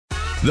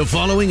The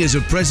following is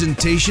a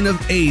presentation of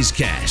A's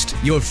Cast,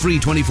 your free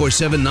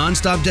 24/7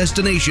 nonstop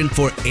destination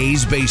for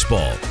A's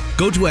baseball.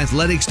 Go to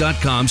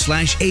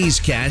athletics.com/A's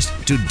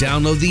Cast to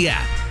download the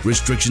app.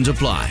 Restrictions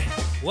apply.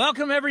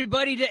 Welcome,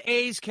 everybody, to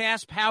A's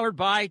Cast, powered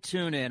by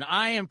TuneIn.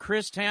 I am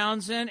Chris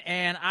Townsend,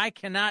 and I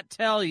cannot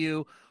tell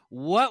you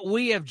what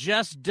we have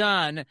just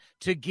done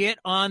to get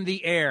on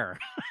the air.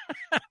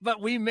 But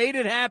we made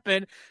it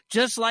happen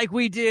just like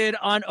we did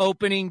on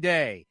opening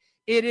day.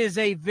 It is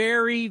a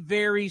very,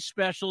 very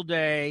special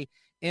day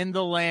in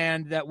the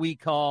land that we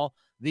call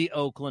the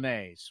Oakland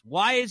A's.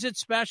 Why is it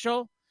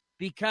special?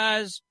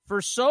 Because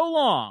for so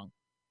long,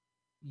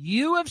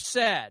 you have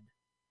said,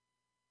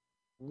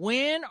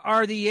 when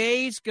are the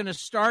A's going to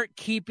start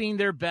keeping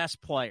their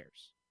best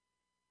players?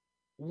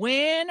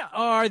 When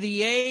are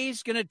the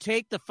A's going to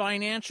take the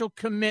financial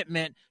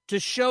commitment to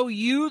show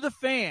you, the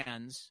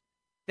fans,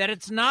 that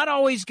it's not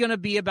always going to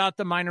be about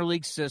the minor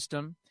league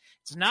system?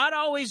 It's not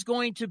always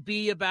going to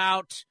be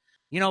about,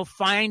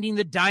 finding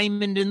the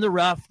diamond in the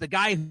rough, the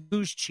guy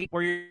who's cheap,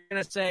 where you're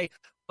going to say,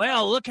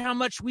 well, look how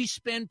much we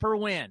spend per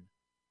win.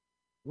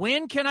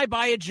 When can I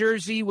buy a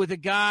jersey with a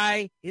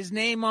guy, his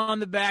name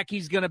on the back,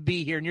 he's going to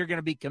be here, and you're going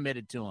to be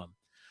committed to him?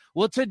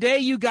 Well, today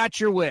you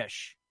got your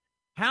wish.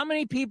 How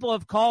many people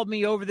have called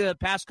me over the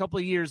past couple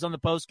of years on the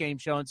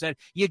postgame show and said,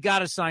 you got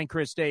to sign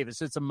Chris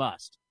Davis. It's a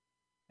must.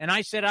 And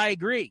I said, I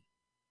agree.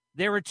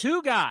 There were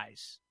two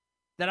guys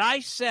that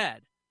I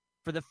said,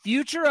 for the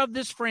future of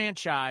this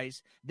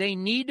franchise, they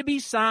need to be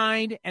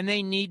signed, and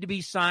they need to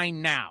be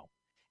signed now.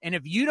 And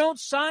if you don't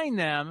sign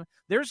them,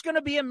 there's going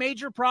to be a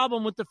major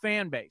problem with the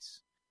fan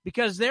base,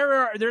 because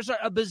there's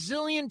a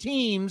bazillion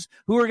teams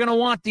who are going to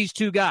want these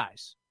two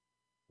guys.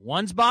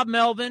 One's Bob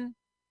Melvin.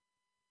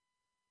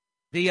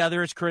 The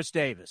other is Chris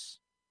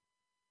Davis.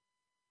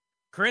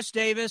 Chris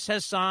Davis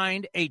has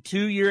signed a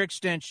 2-year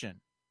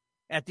extension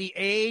at the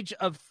age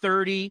of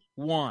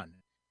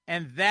 31.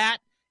 And that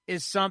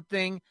is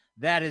something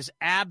that is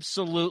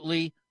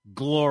absolutely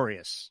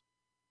glorious.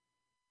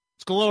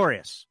 It's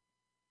glorious.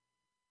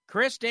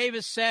 Chris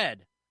Davis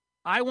said,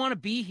 I want to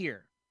be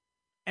here.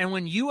 And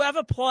when you have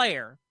a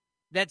player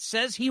that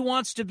says he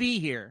wants to be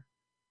here,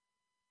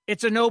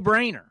 it's a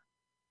no-brainer.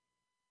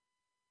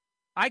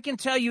 I can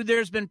tell you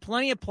there's been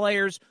plenty of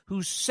players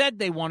who said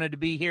they wanted to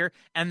be here,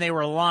 and they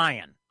were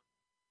lying.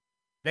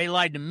 They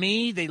lied to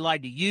me. They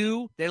lied to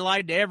you. They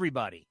lied to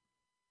everybody.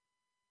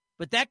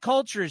 But that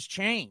culture has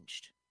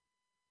changed.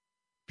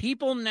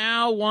 People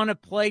now want to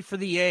play for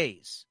the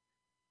A's.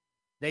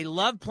 They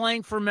love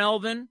playing for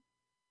Melvin.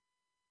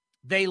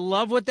 They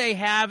love what they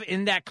have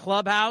in that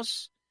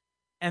clubhouse,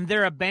 and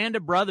they're a band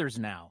of brothers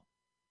now.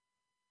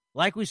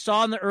 Like we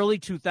saw in the early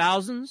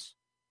 2000s.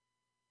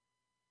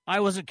 I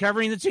wasn't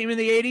covering the team in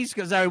the 80s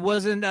because I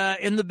wasn't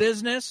in the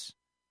business.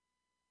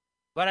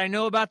 But I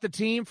know about the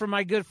team from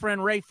my good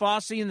friend Ray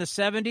Fosse in the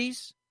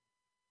 70s.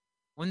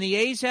 When the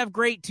A's have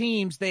great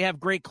teams, they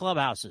have great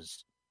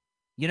clubhouses.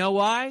 You know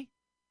why?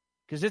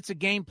 Because it's a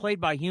game played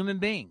by human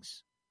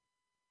beings.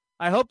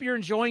 I hope you're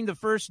enjoying the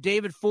first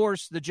David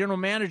Force, the general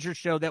manager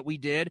show that we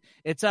did.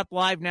 It's up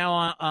live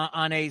now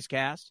on A's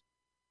Cast.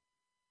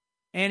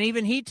 And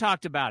even he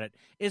talked about it.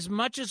 As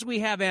much as we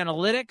have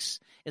analytics,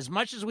 as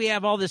much as we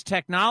have all this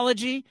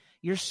technology,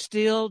 you're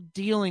still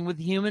dealing with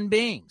human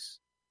beings.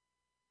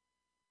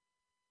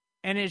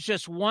 And it's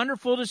just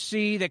wonderful to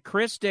see that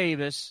Chris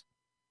Davis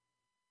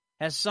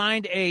has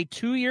signed a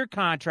 2-year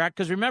contract.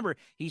 Because remember,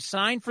 he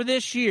signed for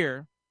this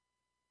year.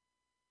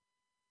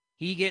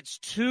 He gets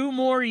 2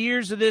 more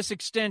years of this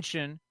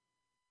extension,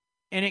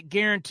 and it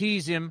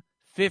guarantees him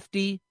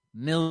 $50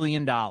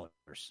 million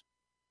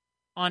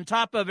on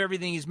top of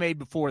everything he's made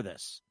before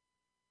this.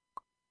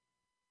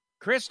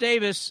 Chris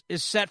Davis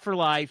is set for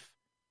life,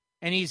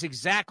 and he's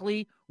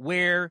exactly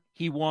where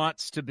he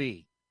wants to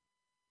be.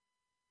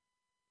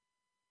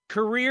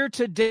 Career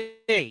to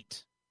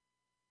date,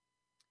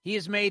 he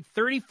has made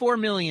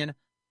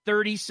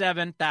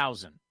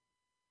 $34,037,000.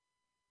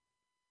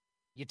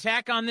 You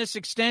tack on this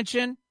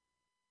extension,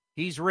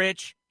 he's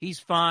rich, he's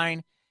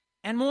fine,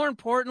 and more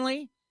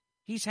importantly,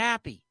 he's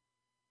happy.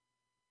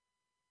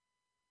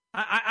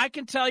 I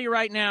can tell you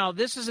right now,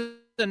 this is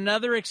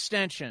another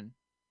extension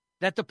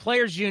that the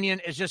Players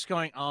Union is just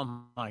going,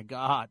 oh, my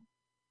God.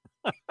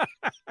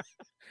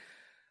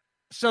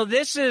 So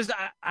this is,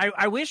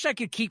 I wish I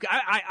could keep,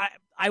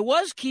 I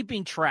was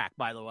keeping track,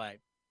 by the way,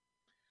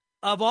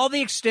 of all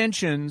the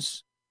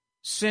extensions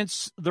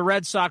since the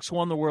Red Sox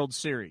won the World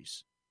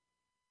Series.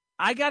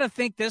 I got to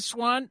think this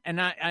one, and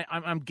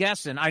I'm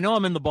guessing, I know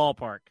I'm in the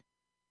ballpark.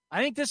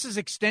 I think this is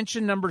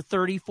extension number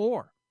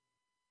 34.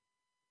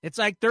 It's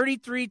like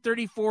 33,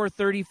 34,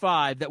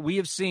 35 that we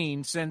have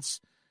seen since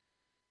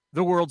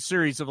the World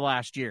Series of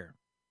last year.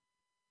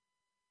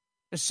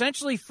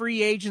 Essentially,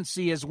 free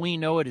agency as we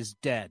know it is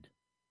dead.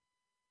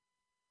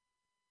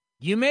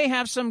 You may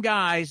have some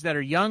guys that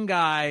are young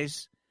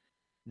guys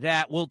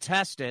that will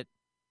test it,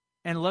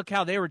 and look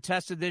how they were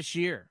tested this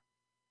year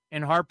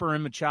in Harper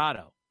and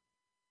Machado.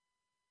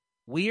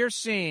 We are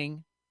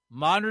seeing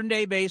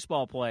modern-day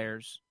baseball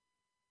players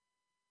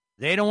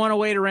They don't want to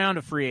wait around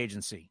a free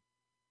agency.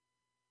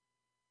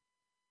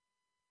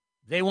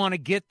 They want to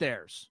get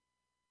theirs.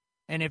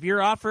 And if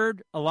you're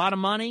offered a lot of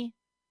money,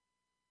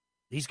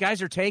 these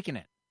guys are taking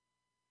it.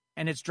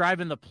 And it's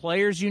driving the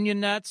players' union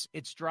nuts.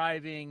 It's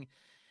driving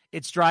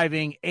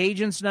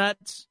agents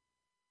nuts.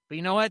 But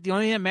you know what? The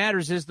only thing that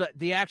matters is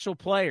the actual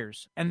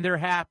players, and they're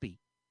happy.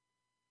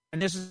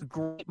 And this is a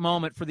great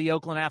moment for the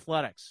Oakland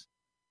Athletics.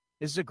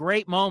 This is a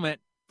great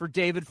moment for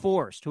David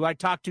Forst, who I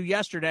talked to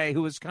yesterday,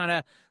 who was kind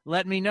of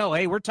letting me know,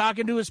 hey, we're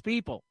talking to his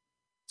people.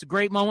 It's a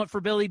great moment for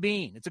Billy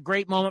Beane. It's a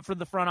great moment for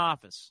the front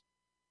office.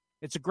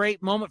 It's a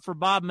great moment for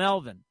Bob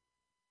Melvin,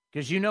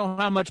 because you know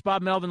how much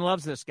Bob Melvin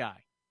loves this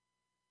guy.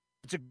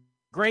 It's a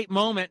great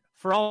moment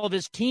for all of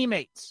his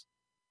teammates,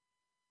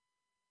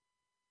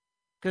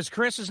 because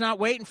Chris is not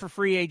waiting for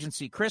free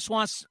agency. Chris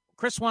wants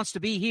to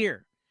be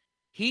here.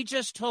 He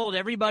just told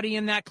everybody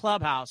in that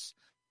clubhouse,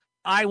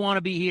 I want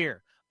to be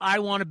here. I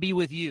want to be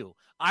with you.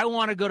 I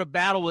want to go to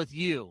battle with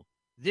you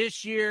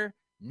this year,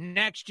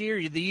 next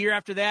year, the year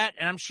after that.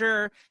 And I'm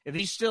sure if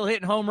he's still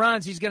hitting home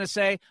runs, he's going to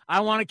say,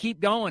 I want to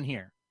keep going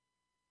here.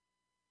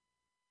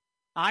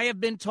 I have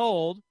been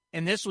told,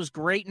 and this was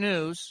great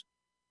news,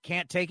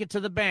 can't take it to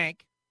the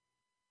bank,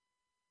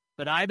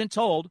 but I've been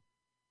told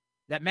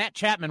that Matt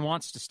Chapman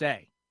wants to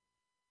stay.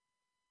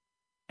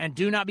 And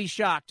do not be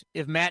shocked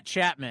if Matt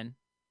Chapman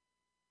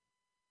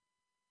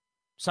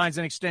signs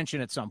an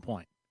extension at some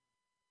point,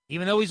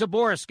 even though he's a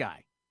Boras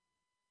guy.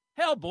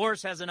 Hell,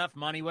 Boras has enough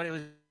money. What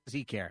does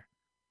he care?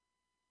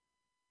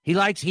 He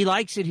likes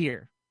it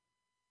here.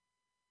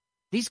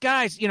 These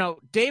guys,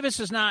 Davis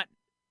is not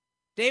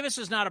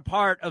a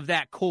part of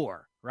that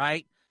core,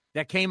 right?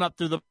 That came up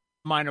through the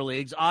minor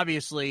leagues.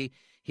 Obviously,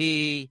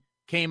 he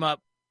came over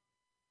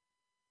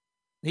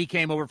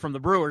from the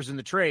Brewers in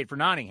the trade for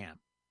Nottingham.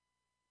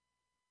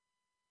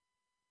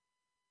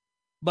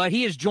 But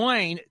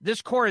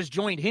this core has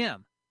joined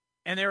him,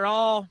 and they're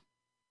all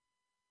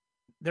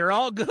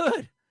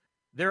good.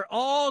 They're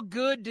all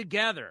good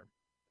together.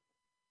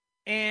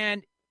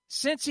 And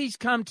since he's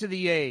come to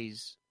the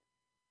A's,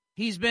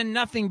 he's been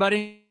nothing but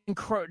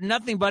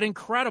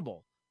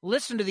incredible.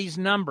 Listen to these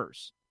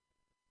numbers.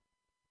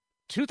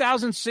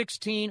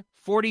 2016,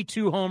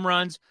 42 home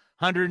runs,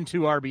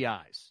 102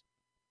 RBIs.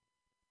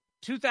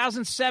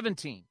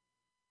 2017,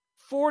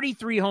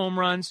 43 home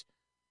runs,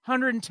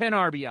 110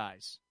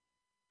 RBIs.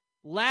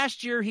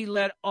 Last year, he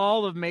led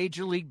all of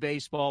Major League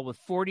Baseball with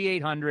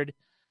 48 home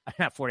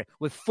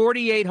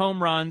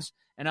runs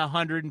and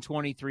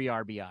 123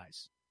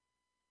 RBIs.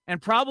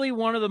 And probably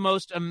one of the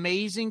most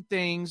amazing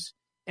things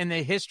in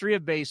the history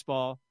of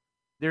baseball,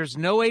 there's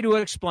no way to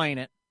explain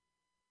it.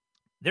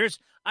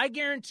 I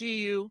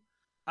guarantee you,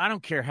 I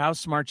don't care how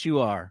smart you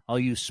are, all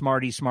you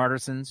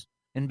smartersons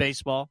in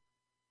baseball,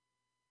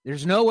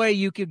 there's no way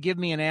you could give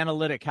me an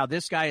analytic how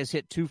this guy has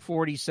hit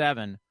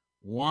 247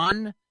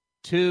 1,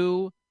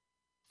 2,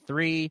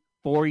 3,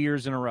 4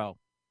 years in a row.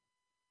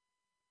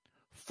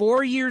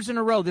 4 years in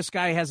a row, this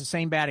guy has the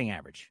same batting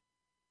average.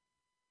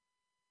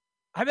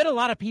 I bet a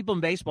lot of people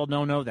in baseball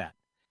don't know that.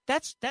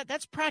 That's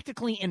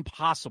practically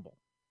impossible.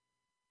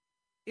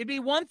 It'd be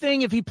one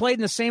thing if he played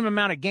in the same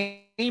amount of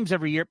games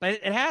every year, but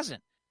it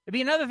hasn't. It'd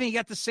be another thing he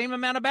got the same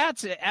amount of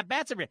bats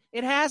every year.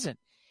 It hasn't.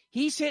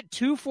 He's hit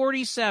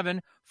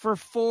 247 for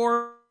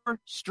 4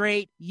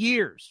 straight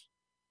years.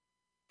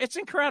 It's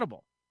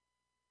incredible.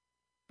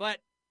 But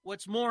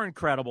what's more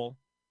incredible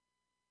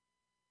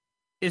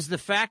is the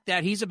fact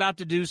that he's about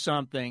to do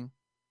something.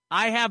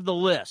 I have the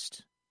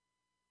list.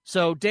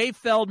 So Dave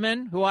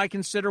Feldman, who I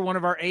consider one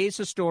of our A's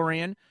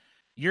historian,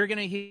 you're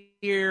going to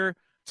hear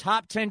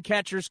top 10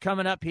 catchers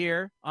coming up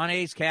here on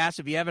A's Cast.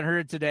 If you haven't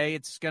heard it today,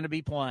 it's going to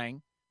be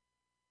playing.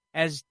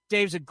 As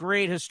Dave's a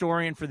great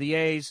historian for the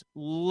A's,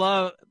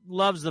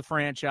 loves the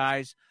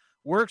franchise,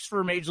 works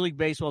for Major League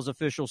Baseball's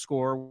official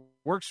score,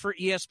 works for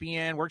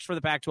ESPN, works for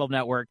the Pac-12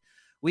 Network.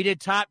 We did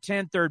top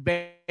 10 third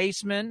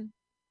basemen.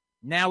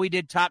 Now we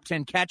did top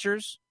 10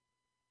 catchers.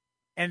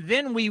 And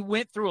then we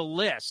went through a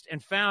list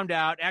and found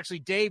out, actually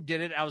Dave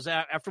did it. I was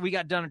after we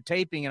got done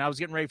taping and I was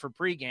getting ready for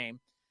pregame.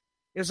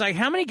 It was like,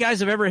 how many guys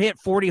have ever hit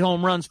 40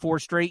 home runs 4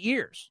 straight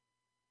years?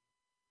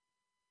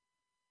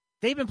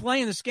 They've been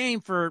playing this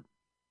game for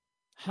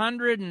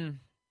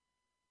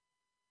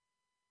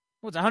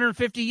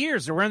 150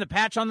 years. They're wearing the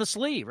patch on the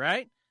sleeve,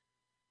 right?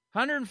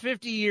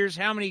 150 years,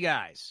 how many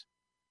guys?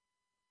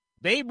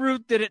 Babe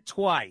Ruth did it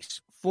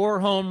twice. 4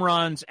 home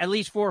runs, at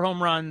least 4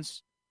 home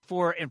runs,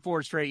 4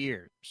 straight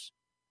years.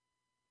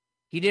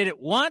 He did it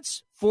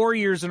once, 4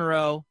 years in a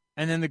row,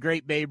 and then the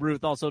great Babe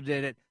Ruth also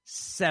did it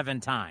 7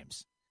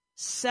 times.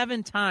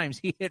 7 times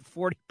he hit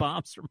 40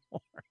 bombs or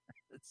more.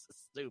 It's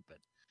stupid.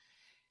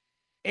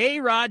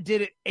 A-Rod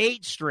did it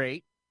 8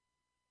 straight.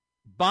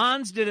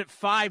 Bonds did it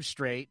 5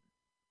 straight.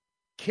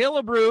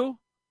 Killebrew,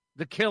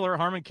 the killer,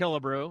 Harmon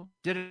Killebrew,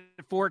 did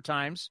it 4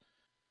 times.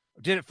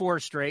 Did it 4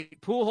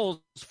 straight.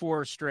 Pujols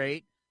 4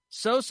 straight.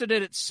 Sosa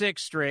did it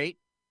 6 straight.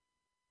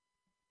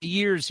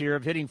 Years here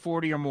of hitting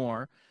 40 or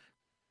more.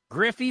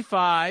 Griffey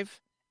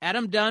 5.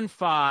 Adam Dunn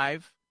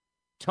 5.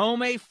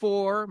 Tomei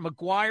 4,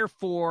 McGuire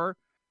 4,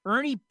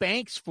 Ernie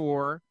Banks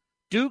 4,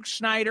 Duke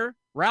Snyder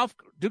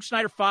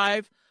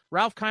 5,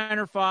 Ralph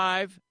Kiner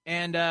 5,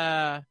 and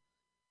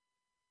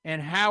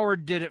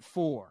Howard did it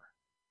 4.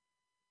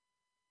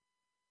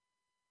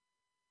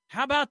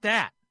 How about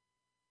that?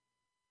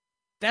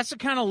 That's the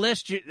kind of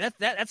list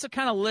that's the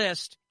kind of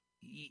list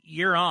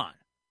you're on.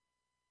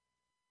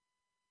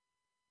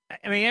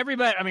 I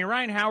mean,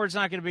 Ryan Howard's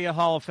not going to be a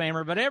Hall of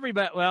Famer, but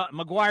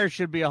McGuire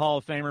should be a Hall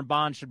of Famer,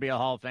 Bond should be a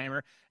Hall of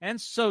Famer, and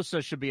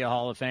Sosa should be a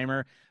Hall of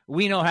Famer.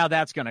 We know how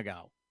that's going to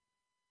go.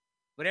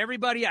 But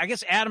everybody, I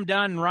guess Adam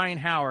Dunn and Ryan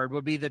Howard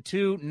would be the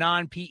two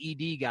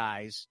non-PED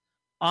guys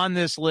on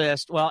this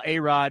list. Well,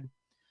 A-Rod.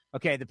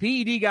 Okay, the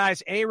PED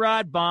guys,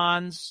 A-Rod,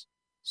 Bonds,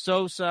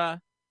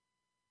 Sosa.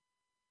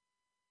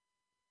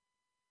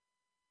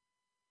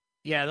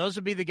 Yeah, those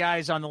would be the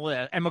guys on the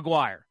list. And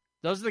McGuire.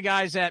 Those are the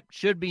guys that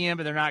should be in,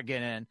 but they're not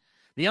getting in.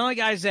 The only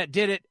guys that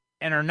did it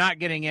and are not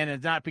getting in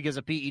is not because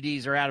of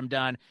PEDs are Adam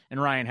Dunn and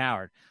Ryan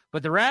Howard.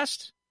 But the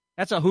rest,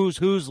 that's a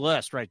who's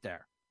list right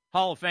there.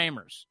 Hall of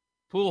Famers.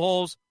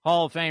 Pujols,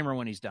 Hall of Famer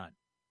when he's done.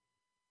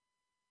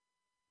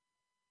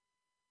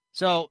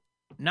 So,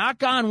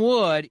 knock on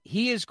wood,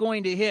 he is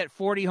going to hit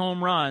 40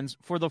 home runs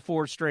for the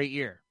 4th straight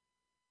year.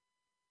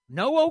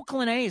 No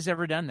Oakland A has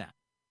ever done that.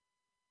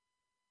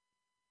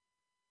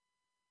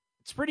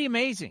 It's pretty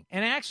amazing.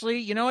 And actually,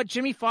 you know what?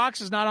 Jimmy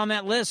Fox is not on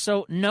that list,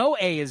 so no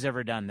A has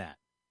ever done that.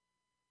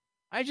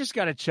 I just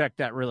got to check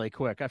that really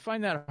quick. I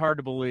find that hard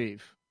to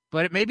believe,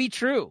 but it may be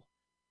true.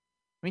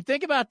 I mean,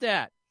 think about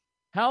that.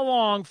 How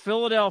long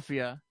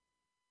Philadelphia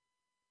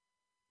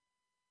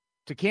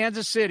to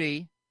Kansas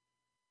City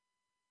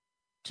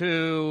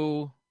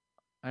to,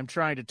 I'm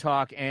trying to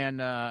talk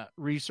and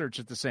research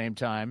at the same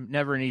time.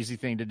 Never an easy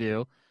thing to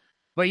do.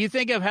 But you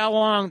think of how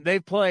long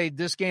they've played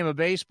this game of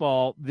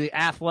baseball, the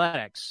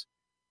Athletics.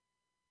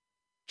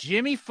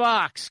 Jimmy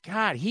Fox,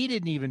 God, he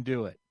didn't even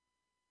do it.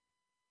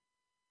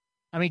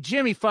 I mean,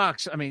 Jimmy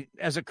Fox,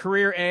 as a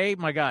career A,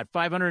 my God,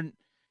 500.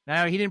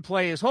 Now, he didn't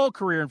play his whole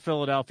career in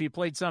Philadelphia. He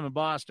played some in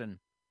Boston.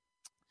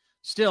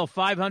 Still,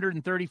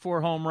 534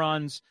 home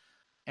runs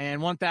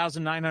and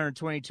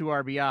 1,922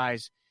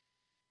 RBIs.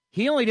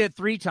 He only did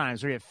 3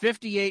 times. He had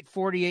 58,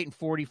 48, and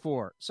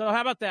 44. So how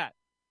about that?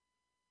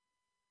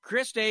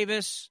 Chris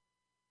Davis,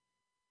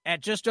 at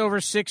just over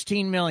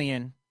 $16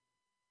 million,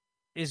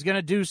 is going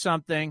to do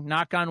something,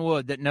 knock on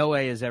wood, that no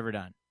A has ever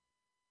done.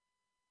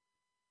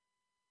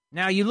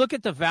 Now, you look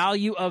at the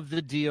value of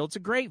the deal. It's a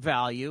great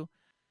value.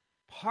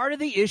 Part of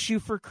the issue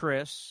for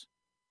Chris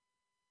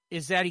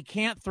is that he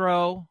can't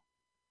throw,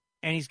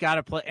 and he's got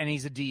to play, and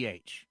he's a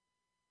DH.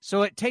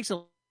 So it takes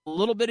a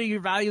little bit of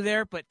your value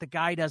there, but the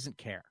guy doesn't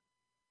care.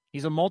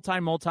 He's a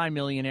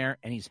multi-millionaire,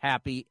 and he's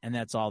happy, and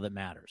that's all that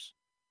matters.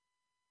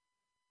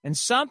 And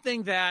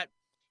something that,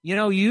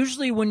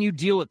 usually when you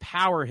deal with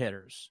power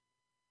hitters,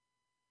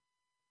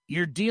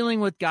 you're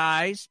dealing with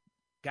guys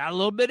got a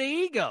little bit of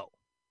ego.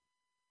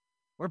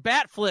 We're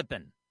bat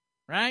flipping,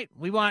 right?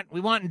 We want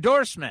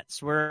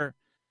endorsements.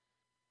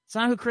 It's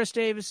not who Chris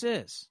Davis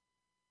is.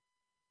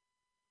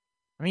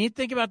 I mean, you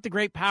think about the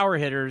great power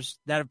hitters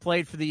that have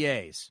played for the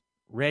A's.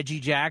 Reggie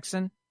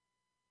Jackson,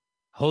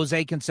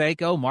 Jose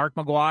Canseco, Mark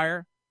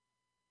McGuire,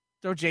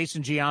 throw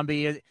Jason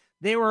Giambi.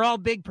 They were all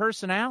big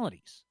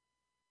personalities.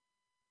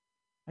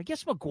 I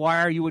guess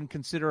McGuire you wouldn't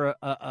consider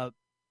a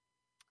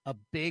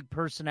big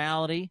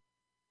personality,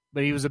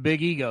 but he was a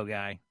big ego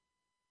guy.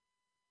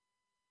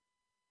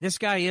 This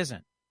guy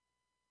isn't.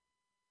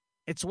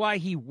 It's why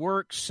he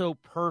works so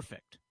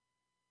perfect.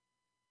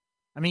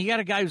 I mean, you got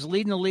a guy who's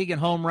leading the league in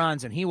home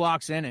runs, and he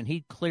walks in, and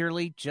he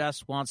clearly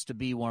just wants to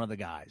be one of the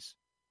guys.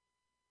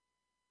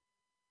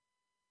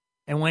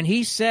 And when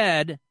he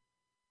said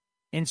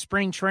in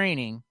spring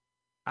training,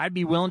 I'd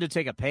be willing to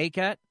take a pay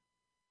cut,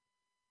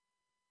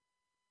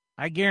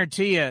 I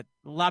guarantee you, a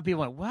lot of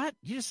people went, what?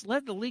 You just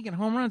led the league in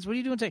home runs? What are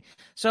you doing?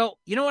 So,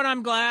 you know what?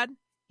 I'm glad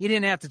he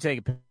didn't have to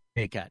take a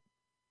pay cut.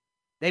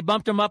 They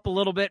bumped him up a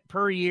little bit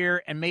per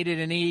year and made it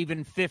an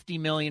even $50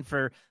 million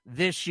for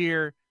this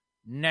year,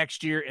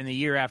 next year, and the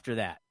year after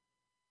that.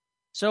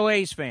 So,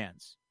 A's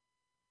fans,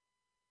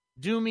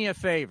 do me a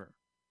favor.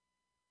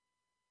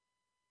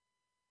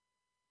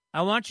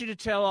 I want you to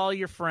tell all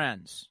your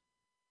friends.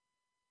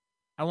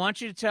 I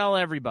want you to tell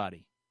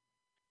everybody.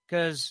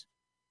 Because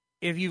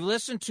if you've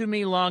listened to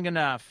me long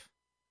enough,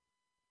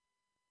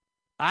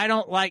 I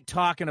don't like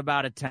talking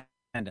about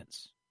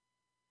attendance.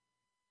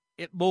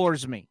 It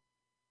bores me.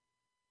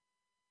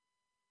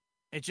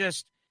 It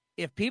just,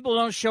 if people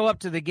don't show up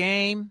to the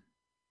game,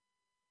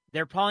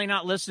 they're probably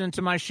not listening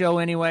to my show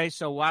anyway,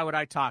 so why would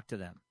I talk to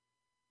them?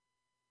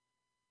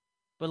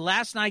 But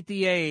last night,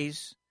 the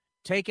A's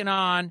taking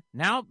on,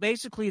 now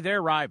basically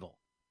their rival.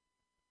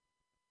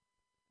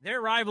 Their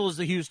rival is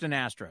the Houston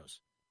Astros.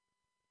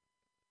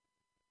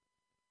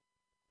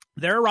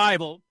 Their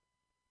rival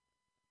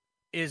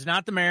is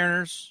not the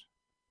Mariners.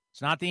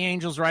 It's not the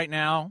Angels right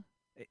now.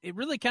 It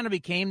really kind of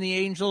became the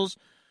Angels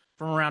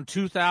from around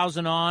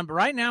 2000 on, but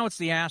right now it's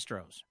the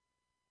Astros.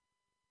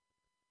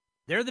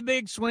 They're the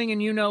big swing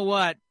and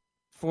you-know-what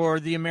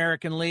for the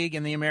American League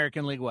and the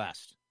American League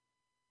West.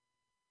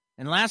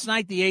 And last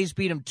night, the A's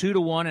beat them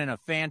 2-1 in a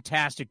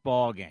fantastic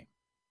ball game.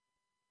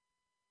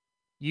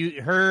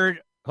 You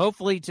heard,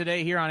 hopefully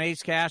today here on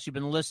A's Cast, you've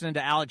been listening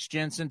to Alex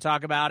Jensen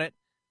talk about it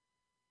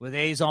with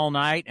A's all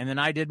night, and then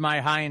I did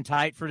my high and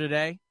tight for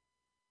today.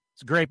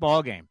 It's a great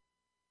ball game.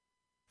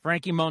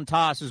 Frankie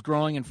Montas is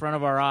growing in front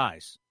of our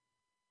eyes.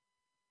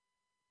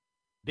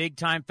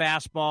 Big-time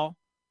fastball,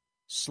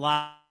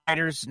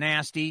 sliders,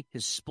 nasty,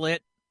 his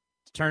split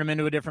to turn him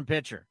into a different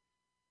pitcher.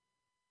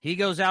 He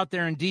goes out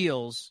there and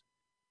deals,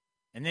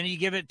 and then you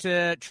give it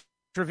to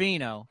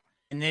Trevino,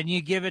 and then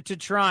you give it to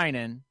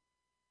Treinen.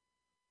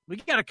 We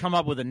got to come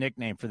up with a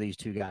nickname for these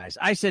two guys.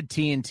 I said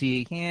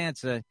TNT. Yeah,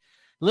 it's a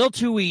little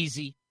too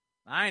easy.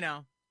 I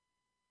know.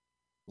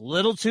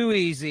 Little too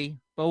easy,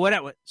 but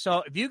whatever.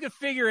 So if you can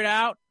figure it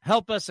out,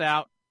 help us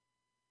out.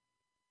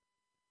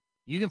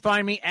 You can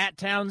find me at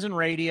Townsend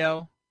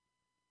Radio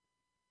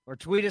or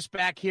tweet us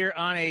back here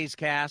on A's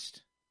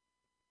Cast.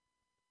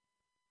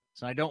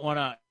 So I don't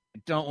want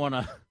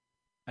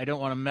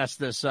to mess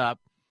this up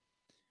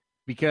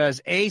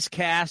because A's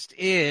Cast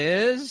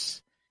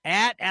is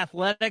at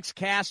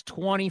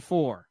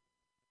AthleticsCast24.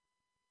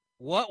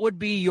 What would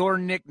be your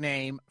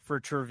nickname for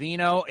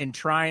Trevino and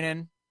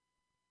Treinen?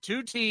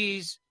 2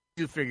 T's,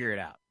 you figure it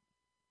out.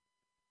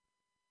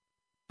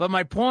 But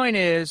my point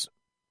is,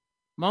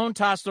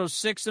 Montas throws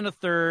 6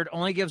 1/3,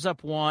 only gives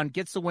up 1,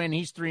 gets the win.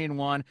 He's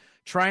 3-1.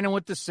 Treinen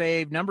with the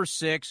save, number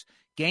 6,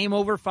 game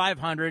over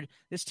 500.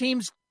 This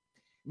team's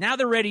now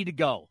they're ready to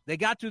go. They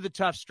got through the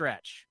tough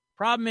stretch.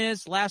 Problem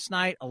is, last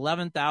night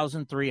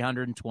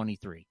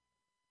 11,323.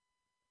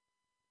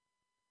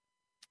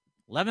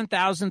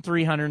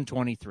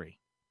 11,323.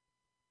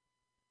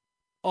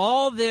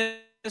 All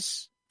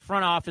this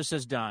front office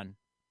has done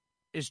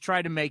is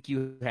try to make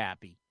you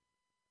happy.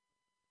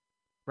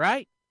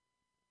 Right?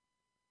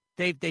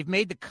 They've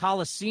made the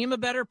Coliseum a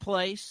better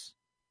place.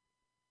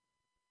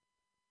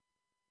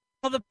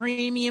 All the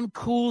premium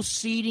cool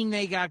seating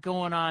they got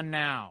going on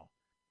now.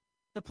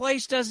 The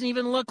place doesn't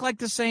even look like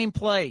the same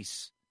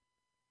place.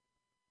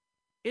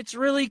 It's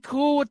really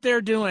cool what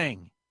they're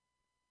doing.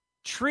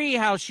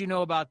 Treehouse, you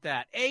know about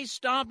that. A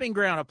stomping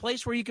ground, a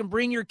place where you can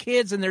bring your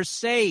kids and they're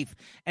safe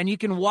and you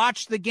can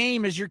watch the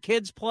game as your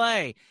kids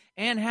play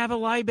and have a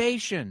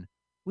libation.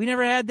 We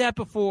never had that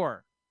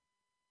before.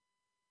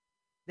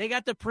 They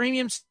got the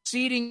premium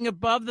seating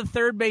above the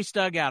third base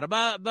dugout,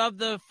 above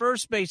the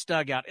first base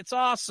dugout. It's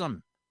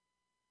awesome.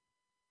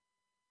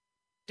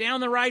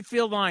 Down the right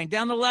field line,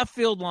 down the left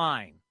field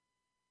line.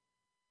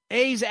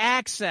 A's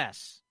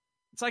Access.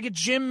 It's like a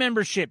gym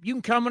membership. You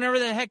can come whenever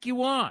the heck you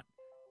want.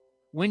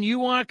 When you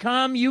want to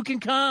come, you can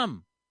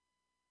come.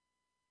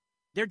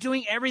 They're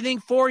doing everything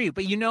for you.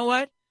 But you know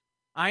what?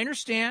 I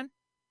understand.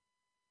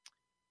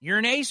 You're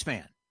an A's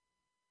fan.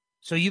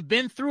 So you've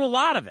been through a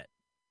lot of it.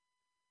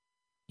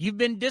 You've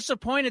been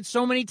disappointed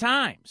so many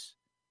times.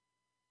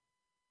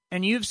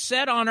 And you've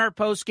said on our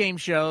post-game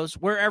shows,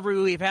 wherever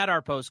we've had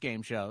our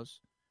post-game shows,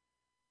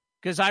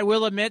 because I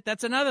will admit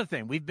that's another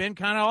thing. We've been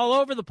kind of all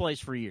over the place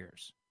for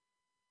years.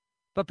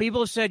 But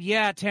people have said,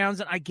 yeah,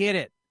 Townsend, I get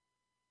it.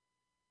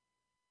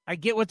 I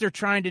get what they're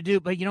trying to do,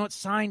 but you know what?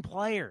 Sign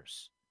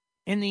players.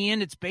 In the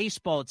end, it's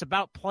baseball. It's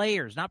about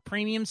players, not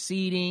premium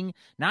seating,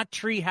 not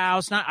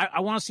treehouse. I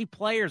want to see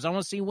players. I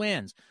want to see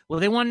wins. Well,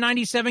 they won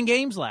 97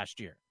 games last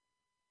year.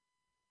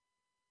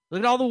 Look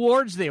at all the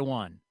awards they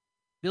won.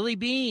 Billy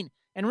Beane,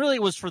 and really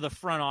it was for the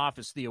front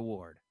office, the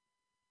award,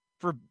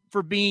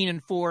 for Beane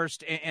and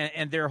Forrest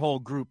and their whole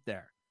group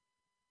there.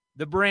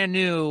 The brand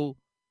new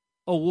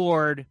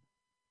award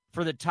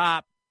for the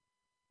top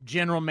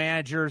general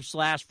manager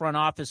 / front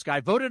office guy,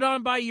 voted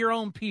on by your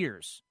own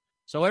peers.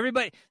 So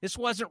everybody, this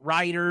wasn't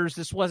writers.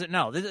 This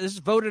is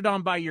voted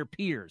on by your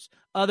peers,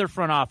 other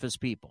front office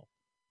people.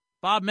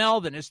 Bob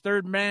Melvin is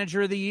third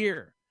manager of the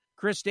year.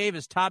 Chris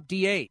Davis, top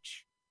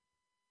DH.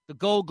 The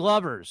Gold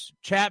Glovers,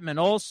 Chapman,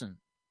 Olsen.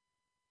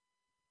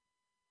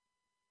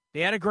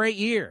 They had a great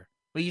year,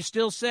 but you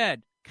still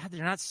said, God,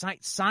 they're not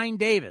sign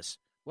Davis.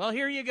 Well,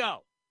 here you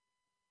go.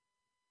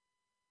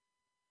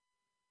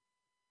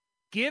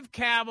 Give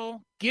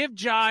Cavill, give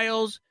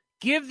Giles,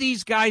 give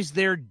these guys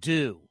their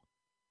due.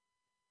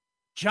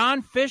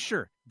 John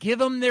Fisher, give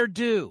them their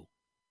due.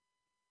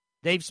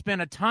 They've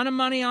spent a ton of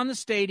money on the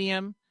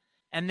stadium,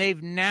 and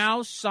they've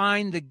now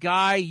signed the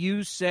guy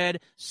you said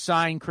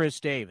signed Chris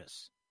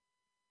Davis.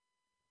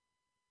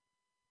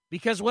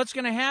 Because what's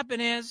going to happen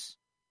is,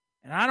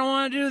 and I don't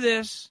want to do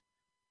this,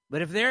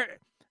 but if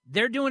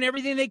they're doing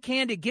everything they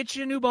can to get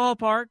you a new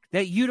ballpark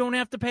that you don't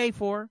have to pay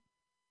for.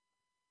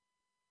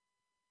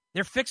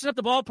 They're fixing up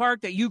the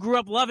ballpark that you grew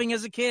up loving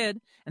as a kid,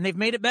 and they've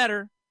made it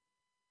better.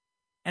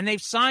 And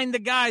they've signed the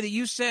guy that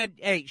you said,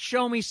 hey,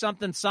 show me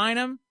something, sign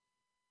him.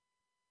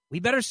 We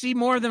better see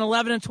more than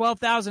 11 and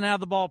 12,000 out of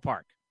the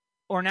ballpark,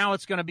 or now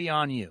it's going to be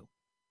on you.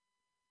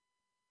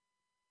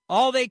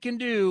 All they can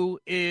do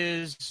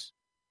is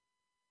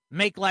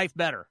make life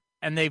better,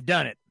 and they've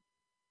done it.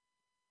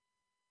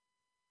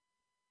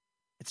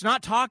 It's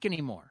not talk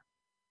anymore.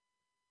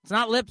 It's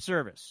not lip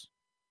service.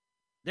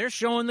 They're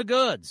showing the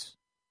goods.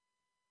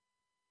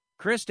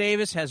 Chris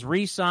Davis has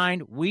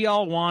re-signed. We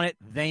all want it.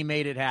 They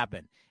made it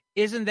happen.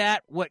 Isn't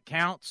that what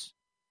counts?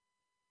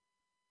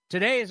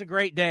 Today is a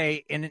great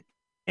day in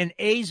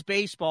A's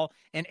baseball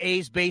and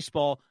A's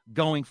baseball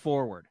going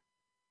forward.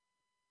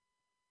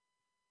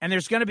 And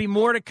there's going to be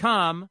more to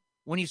come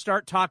when you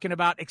start talking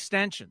about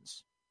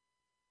extensions.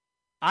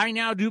 I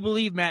now do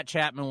believe Matt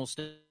Chapman will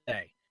stay.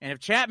 And if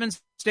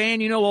Chapman's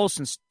staying, you know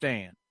Olson's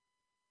staying.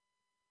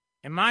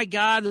 And my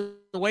God,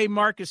 the way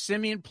Marcus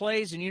Semien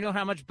plays, and you know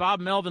how much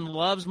Bob Melvin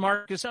loves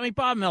Marcus. I mean,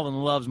 Bob Melvin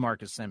loves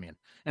Marcus Semien.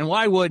 And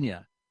why wouldn't you?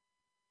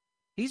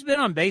 He's been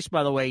on base,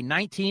 by the way,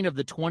 19 of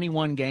the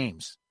 21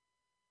 games.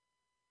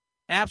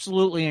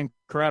 Absolutely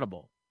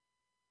incredible.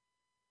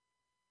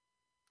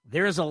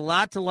 There is a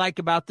lot to like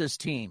about this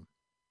team.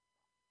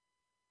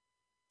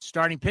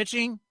 Starting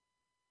pitching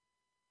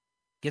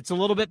gets a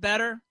little bit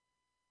better,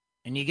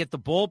 and you get the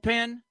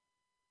bullpen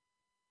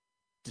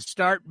to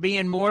start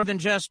being more than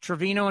just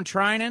Trevino and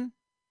Trinan.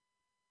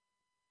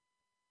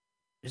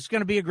 It's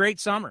going to be a great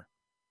summer.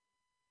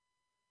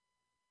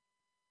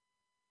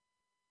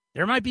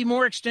 There might be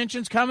more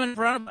extensions coming in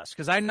front of us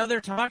because I know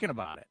they're talking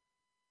about it.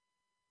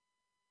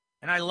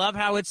 And I love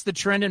how it's the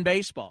trend in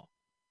baseball.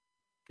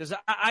 Because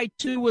I,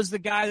 too, was the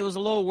guy that was a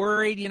little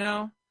worried, you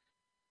know.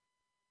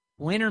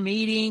 Winter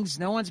meetings,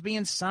 no one's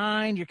being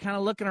signed. You're kind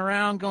of looking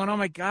around going, oh,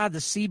 my God, the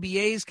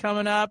CBA's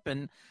coming up,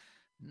 and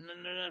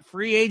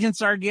free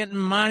agents are getting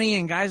money,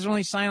 and guys are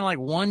only signing like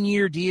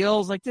 1-year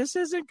deals. Like, this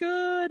isn't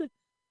good.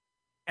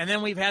 And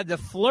then we've had the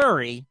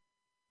flurry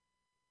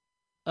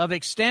of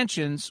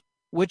extensions,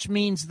 which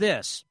means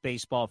this,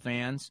 baseball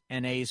fans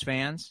and A's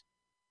fans.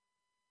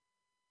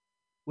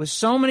 With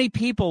so many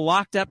people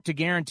locked up to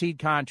guaranteed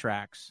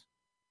contracts,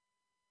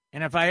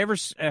 and if I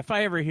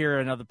ever hear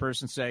another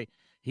person say,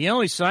 he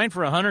only signed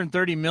for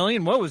 $130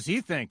 million, what was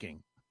he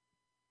thinking?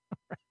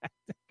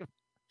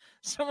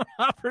 Someone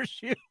offers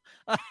you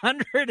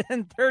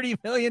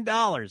 $130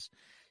 million.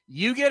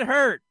 You get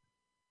hurt.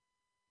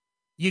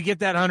 You get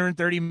that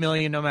 $130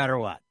 million no matter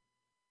what.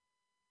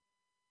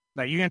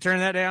 But you going to turn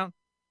that down?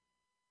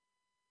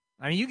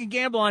 I mean, you can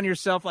gamble on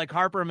yourself like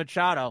Harper and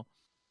Machado,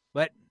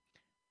 but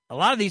a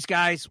lot of these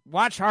guys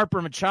watch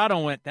Harper Machado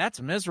and went,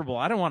 that's miserable.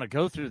 I don't want to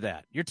go through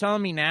that. You're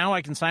telling me now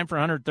I can sign for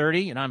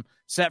 130 and I'm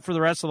set for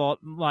the rest of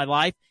my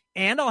life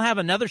and I'll have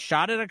another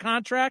shot at a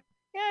contract?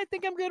 Yeah, I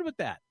think I'm good with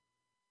that.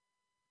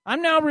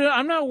 I'm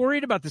not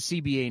worried about the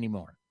CBA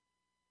anymore.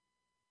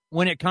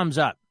 When it comes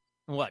up,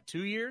 in what,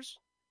 2 years?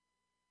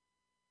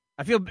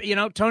 I feel,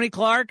 Tony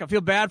Clark, I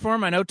feel bad for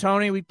him. I know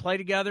Tony, we played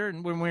together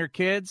and when we were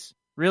kids,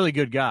 really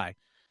good guy.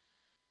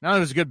 Not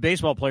only was a good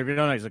baseball player,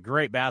 but he's a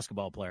great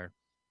basketball player.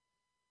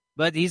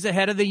 But he's the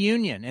head of the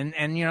union,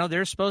 and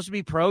they're supposed to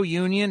be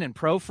pro-union and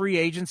pro-free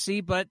agency,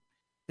 but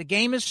the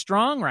game is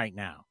strong right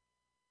now.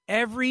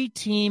 Every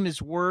team is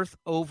worth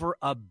over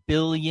 $1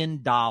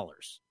 billion.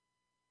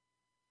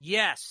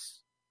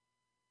 Yes.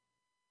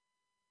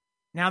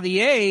 Now, the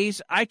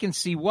A's, I can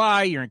see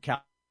why. You're in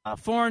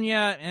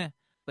California,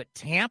 but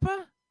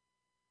Tampa?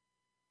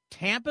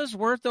 Tampa's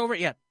worth over,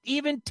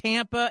 even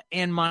Tampa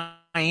and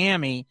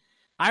Miami.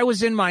 I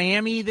was in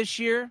Miami this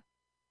year.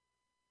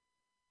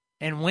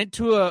 And went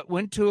to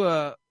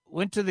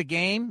the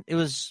game. It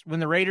was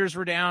when the Raiders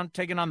were down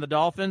taking on the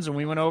Dolphins, and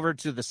we went over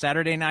to the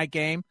Saturday night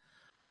game.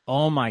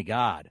 Oh my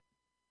God,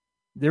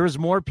 there was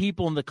more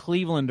people in the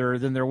Clevelander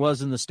than there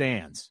was in the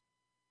stands.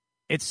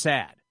 It's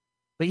sad,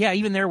 but yeah,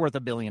 even they're worth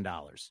 $1 billion.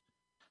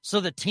 So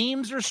the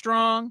teams are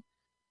strong.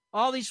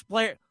 All these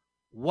players.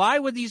 Why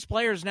would these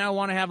players now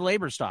want to have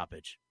labor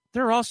stoppage?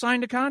 They're all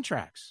signed to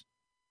contracts,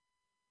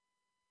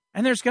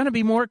 and there's going to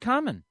be more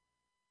coming.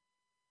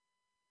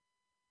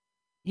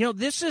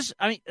 This is,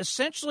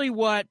 essentially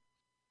what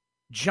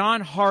John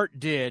Hart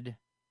did,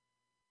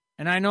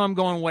 and I know I'm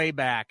going way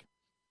back.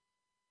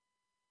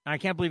 I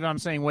can't believe I'm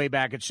saying way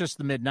back. It's just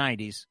the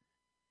mid-'90s.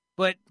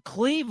 But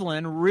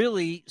Cleveland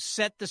really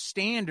set the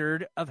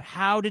standard of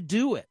how to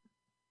do it.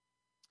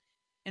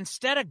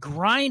 Instead of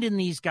grinding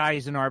these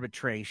guys in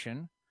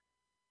arbitration,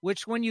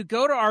 which when you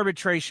go to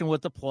arbitration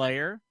with a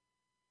player,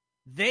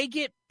 they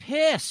get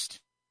pissed.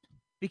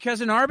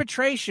 Because in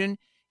arbitration,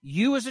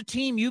 you as a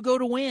team, you go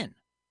to win.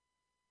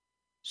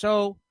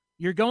 So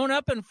you're going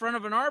up in front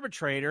of an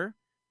arbitrator.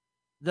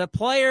 The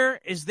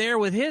player is there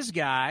with his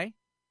guy.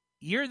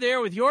 You're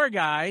there with your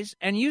guys,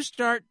 and you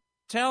start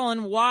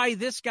telling why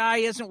this guy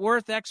isn't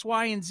worth X,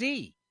 Y, and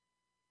Z.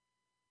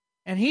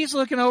 And he's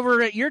looking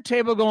over at your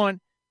table going,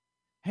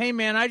 hey,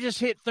 man, I just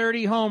hit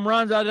 30 home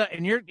runs,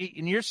 and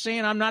you're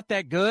saying I'm not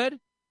that good?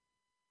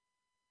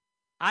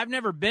 I've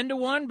never been to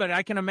one, but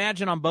I can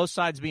imagine on both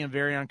sides being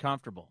very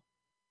uncomfortable.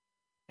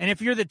 And if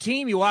you're the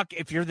team,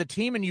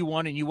 and you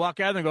won, and you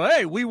walk out and go,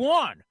 hey, we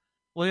won.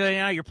 Well,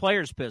 yeah, your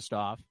player's pissed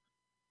off.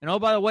 And oh,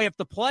 by the way, if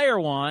the player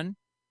won,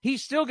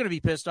 he's still going to be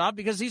pissed off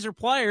because these are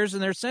players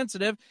and they're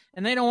sensitive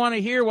and they don't want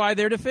to hear why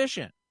they're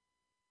deficient.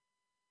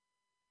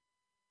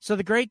 So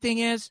the great thing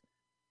is,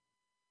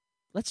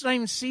 let's not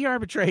even see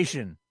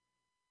arbitration.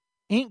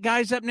 Ain't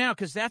guys up now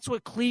because that's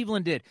what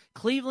Cleveland did.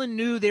 Cleveland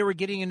knew they were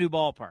getting a new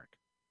ballpark.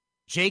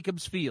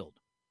 Jacobs Field.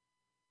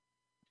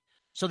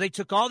 So they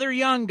took all their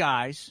young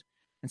guys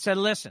and said,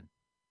 listen,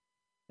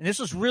 and this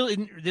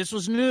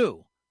was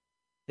new.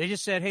 They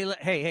just said,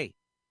 hey,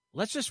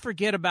 let's just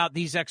forget about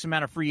these X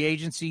amount of free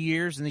agency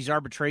years and these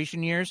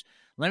arbitration years.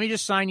 Let me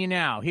just sign you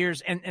now.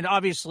 And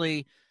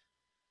obviously,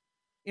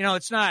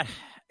 it's not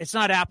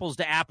apples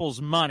to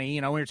apples money.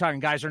 When you're talking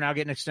guys are now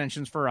getting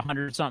extensions for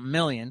 $100-something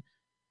million.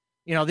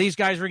 These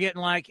guys were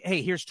getting like,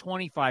 hey, here's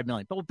 $25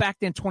 million. But back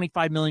then,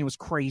 $25 million was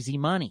crazy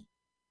money.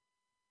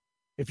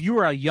 If you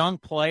were a young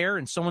player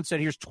and someone said,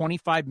 here's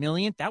 $25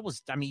 million,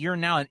 you're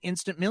now an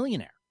instant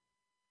millionaire.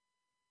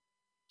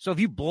 So if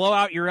you blow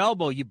out your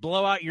elbow, you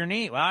blow out your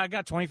knee. Well, I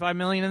got $25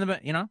 million in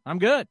the, I'm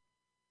good.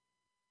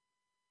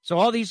 So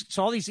all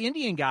these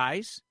Indian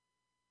guys,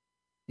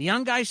 the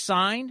young guys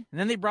signed, and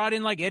then they brought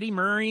in like Eddie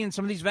Murray and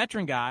some of these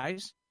veteran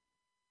guys,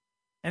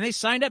 and they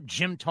signed up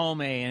Jim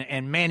Thome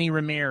and Manny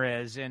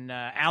Ramirez and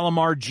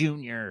Alomar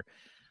Jr.,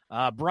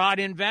 brought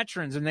in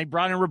veterans, and they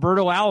brought in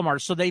Roberto Alomar.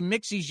 So they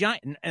mixed these young,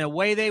 and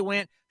away they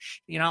went,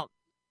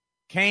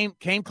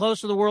 came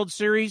close to the World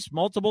Series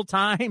multiple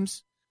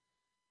times.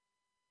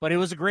 But it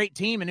was a great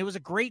team, and it was a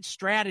great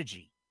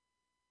strategy.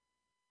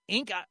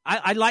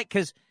 I like,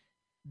 because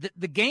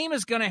the game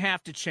is going to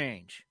have to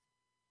change.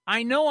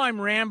 I know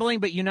I'm rambling,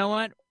 but you know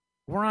what?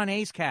 We're on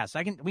A's Cast.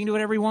 We can do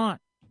whatever we want.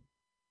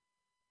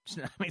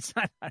 It's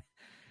not,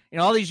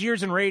 all these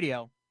years in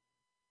radio,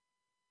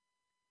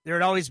 there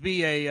would always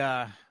be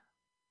a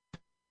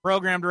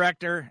program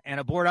director and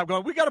a board up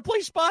going, we got to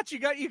play spots. You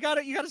got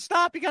to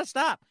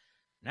stop.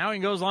 Now we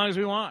can go as long as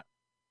we want.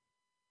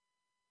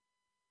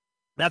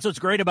 That's what's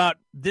great about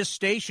this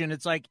station.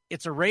 It's like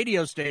it's a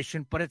radio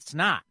station, but it's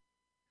not.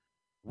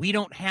 We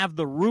don't have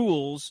the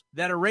rules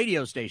that a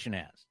radio station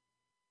has.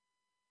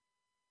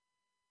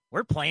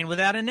 We're playing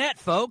without a net,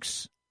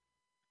 folks.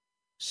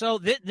 So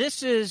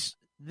this is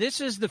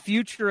the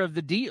future of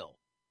the deal.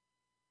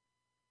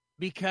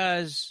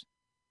 Because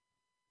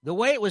the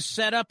way it was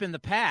set up in the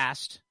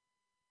past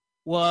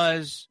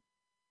was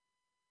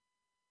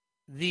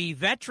the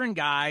veteran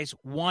guys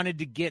wanted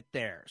to get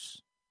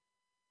theirs.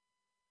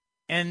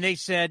 And they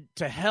said,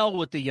 to hell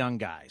with the young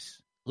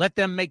guys. Let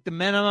them make the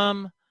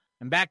minimum.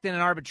 And back then in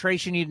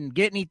arbitration, you didn't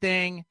get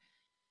anything.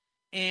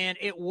 And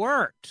it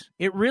worked.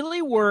 It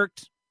really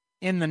worked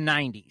in the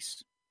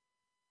 90s.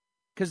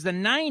 Because the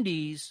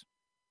 90s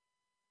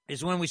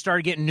is when we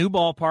started getting new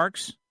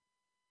ballparks.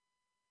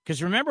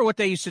 Because remember what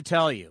they used to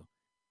tell you.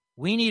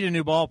 We need a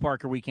new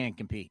ballpark or we can't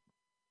compete.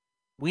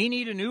 We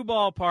need a new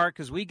ballpark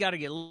because we got to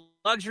get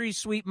luxury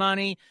suite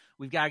money.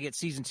 We've got to get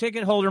season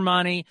ticket holder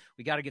money.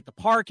 We got to get the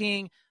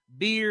parking,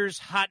 beers,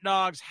 hot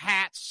dogs,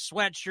 hats,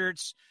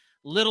 sweatshirts.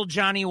 Little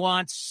Johnny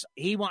wants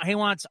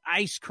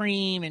ice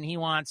cream, and he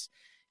wants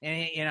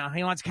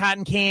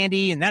cotton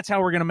candy, and that's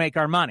how we're going to make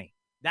our money.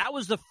 That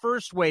was the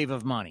first wave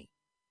of money.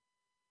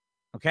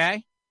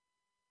 Okay?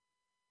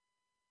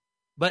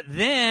 But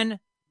then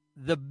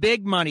the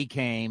big money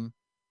came,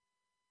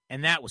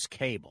 and that was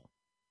cable.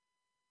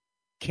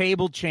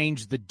 Cable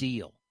changed the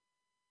deal.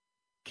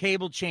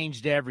 Cable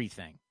changed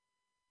everything.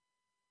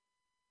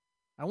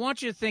 I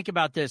want you to think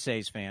about this,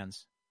 A's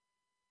fans.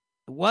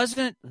 It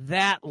wasn't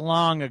that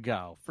long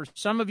ago. For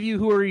some of you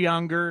who are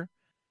younger,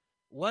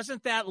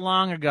 wasn't that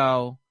long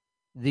ago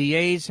the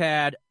A's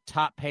had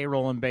top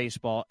payroll in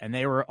baseball, and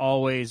they were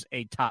always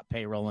a top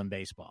payroll in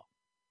baseball.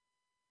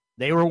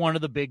 They were one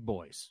of the big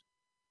boys.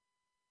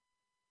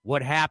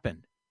 What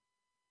happened?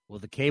 Well,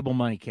 the cable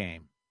money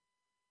came.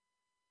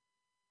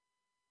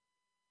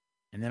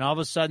 And then all of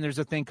a sudden there's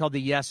a thing called the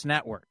Yes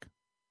Network.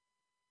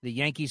 The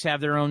Yankees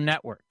have their own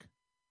network.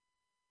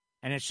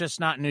 And it's just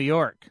not New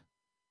York.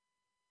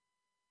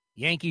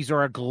 Yankees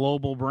are a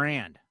global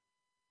brand.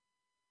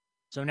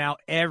 So now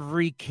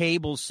every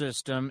cable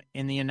system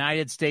in the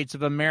United States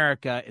of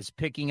America is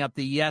picking up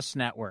the Yes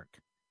Network.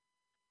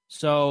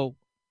 So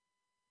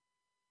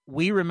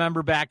we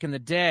remember back in the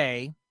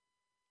day,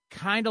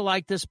 kind of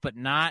like this, but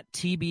not,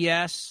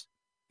 TBS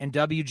and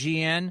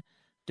WGN.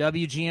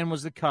 WGN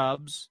was the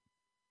Cubs,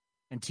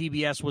 and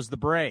TBS was the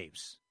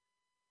Braves.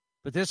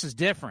 But this is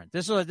different.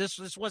 This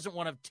wasn't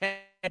one of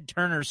Ted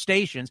Turner's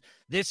stations.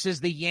 This is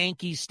the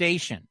Yankee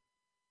station.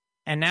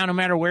 And now no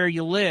matter where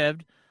you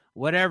lived,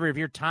 whatever, if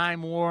you're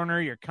Time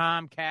Warner, you're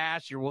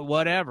Comcast, you're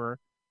whatever,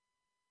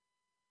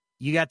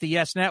 you got the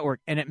Yes Network,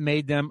 and it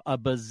made them $1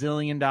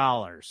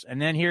 bazillion.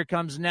 And then here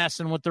comes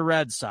Nesson with the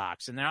Red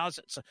Sox. And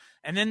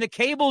then the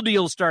cable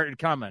deal started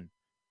coming.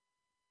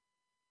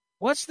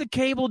 What's the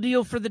cable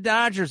deal for the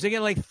Dodgers? They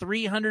get like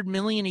 $300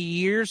 million a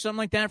year, something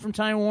like that from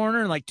Time Warner,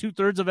 and like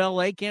 2/3 of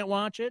LA can't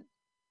watch it.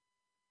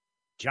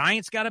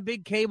 Giants got a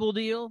big cable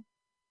deal.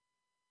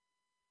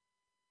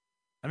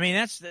 I mean,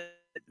 that's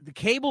the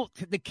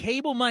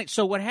cable money.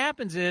 So what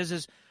happens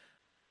is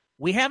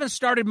we haven't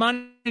started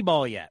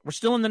Moneyball yet. We're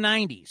still in the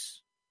 90s.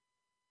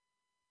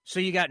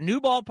 So you got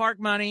new ballpark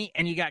money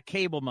and you got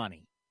cable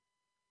money.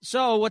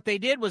 So what they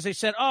did was they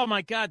said, oh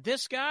my God,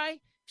 this guy,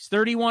 he's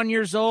 31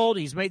 years old.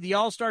 He's made the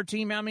All-Star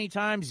team how many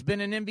times? He's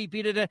been an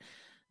MVP today.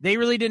 They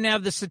really didn't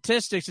have the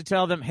statistics to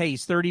tell them, hey,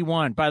 he's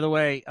 31. By the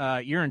way,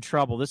 you're in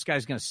trouble. This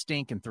guy's going to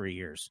stink in 3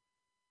 years.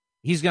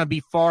 He's going to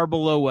be far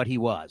below what he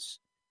was.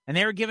 And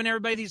they were giving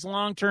everybody these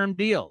long-term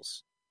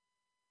deals.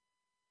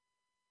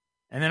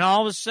 And then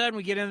all of a sudden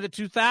we get into the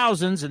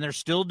 2000s and they're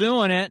still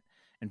doing it.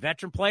 And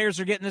veteran players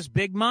are getting this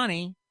big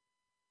money.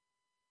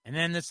 And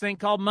then this thing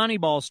called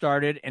Moneyball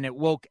started and it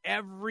woke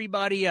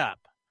everybody up.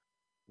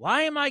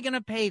 Why am I going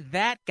to pay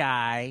that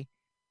guy?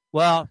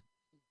 Well,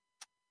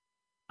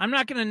 I'm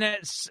not going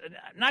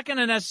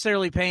to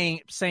necessarily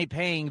say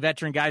paying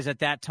veteran guys at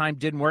that time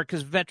didn't work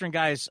because veteran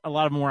guys, a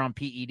lot of them were on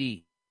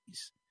PEDs.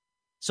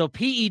 So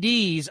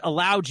PEDs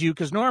allowed you,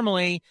 because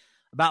normally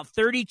about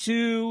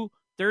 32,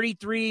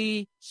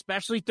 33,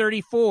 especially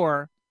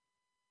 34,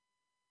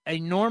 a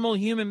normal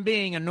human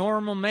being, a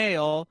normal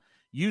male,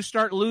 you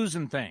start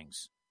losing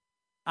things.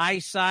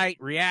 Eyesight,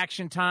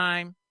 reaction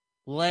time,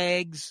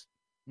 legs.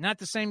 Not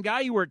the same guy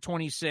you were at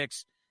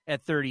 26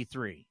 at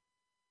 33.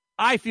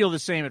 I feel the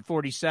same at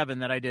 47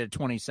 that I did at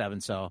 27.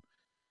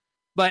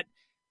 But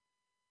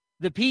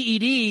the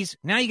PEDs,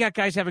 now you got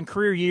guys having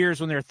career years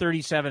when they're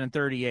 37 and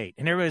 38.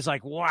 And everybody's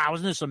like, wow,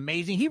 isn't this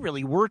amazing? He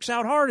really works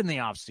out hard in the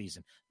offseason.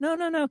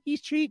 No,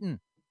 he's cheating.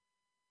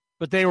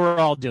 But they were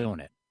all doing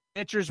it.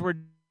 Pitchers were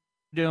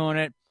doing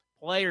it.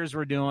 Players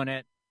were doing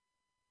it.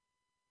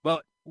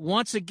 But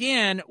once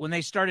again, when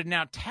they started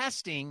now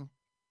testing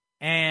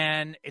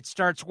and it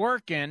starts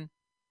working,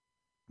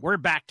 we're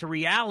back to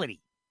reality.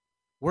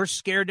 We're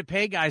scared to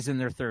pay guys in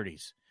their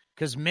 30s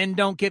because men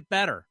don't get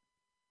better.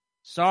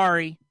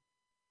 Sorry.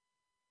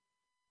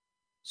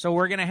 So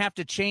we're going to have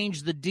to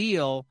change the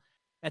deal.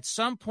 At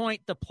some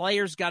point, the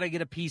players got to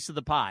get a piece of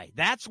the pie.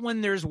 That's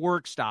when there's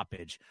work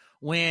stoppage,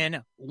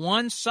 when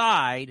one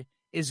side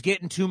is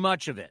getting too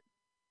much of it.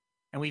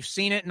 And we've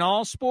seen it in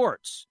all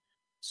sports.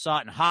 Saw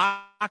it in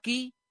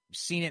hockey. We've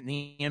seen it in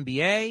the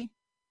NBA.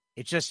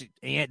 It's just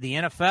the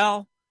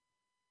NFL.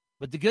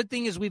 But the good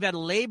thing is we've had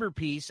labor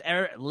peace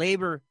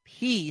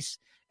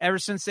ever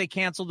since they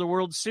canceled the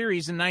World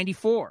Series in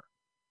 '94.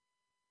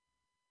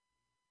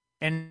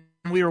 And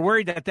we were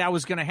worried that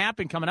was going to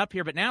happen coming up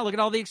here. But now look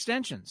at all the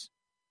extensions.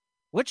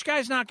 Which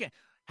guy's not going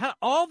to?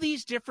 All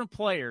these different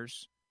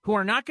players who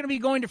are not going to be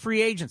going to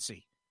free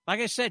agency. Like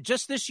I said,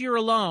 just this year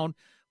alone,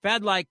 we've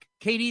had like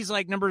KD's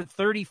like number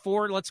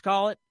 34, let's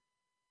call it,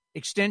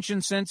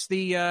 extension since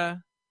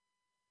the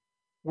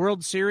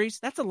World Series.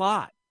 That's a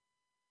lot.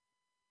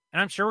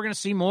 And I'm sure we're going to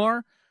see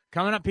more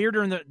coming up here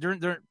during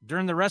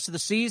the rest of the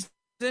season,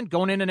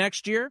 going into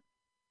next year.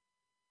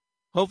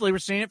 Hopefully we're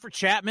seeing it for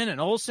Chapman and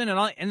Olsen and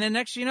all. And then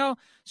next,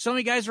 so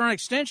many guys are on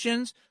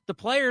extensions. The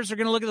players are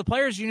going to look at the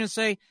players union and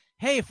say,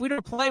 hey, if we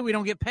don't play, we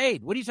don't get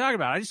paid. What are you talking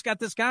about? I just got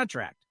this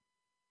contract.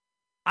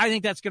 I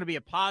think that's going to be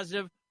a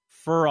positive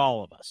for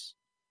all of us.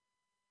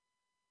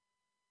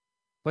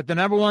 But the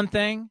number one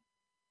thing,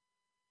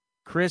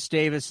 Chris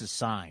Davis is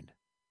signed.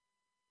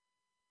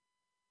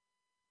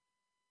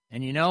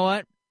 And you know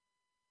what?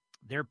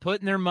 They're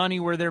putting their money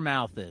where their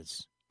mouth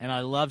is. And I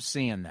love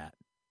seeing that.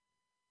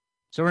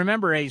 So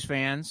remember, A's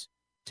fans,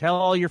 tell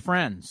all your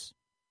friends.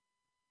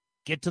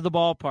 Get to the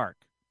ballpark.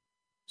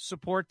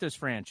 Support this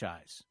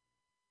franchise.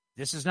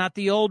 This is not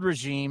the old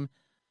regime.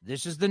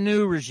 This is the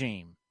new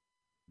regime.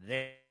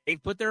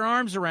 They've put their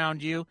arms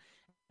around you,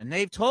 and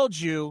they've told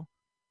you,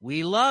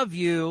 we love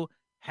you,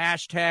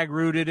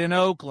 #rooted in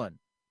Oakland.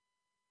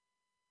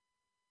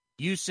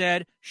 You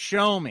said,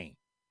 show me.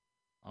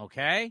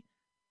 Okay?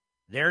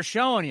 They're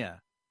showing you.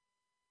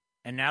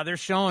 And now they're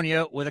showing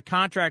you with a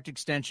contract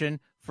extension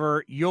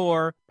for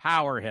your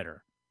power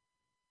hitter.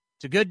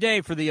 It's a good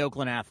day for the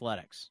Oakland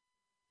Athletics.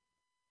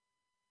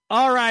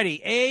 All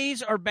righty.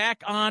 A's are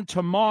back on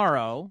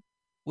tomorrow,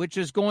 which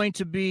is going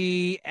to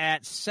be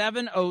at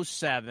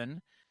 7:07.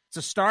 It's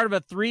the start of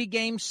a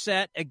 3-game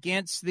set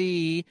against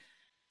the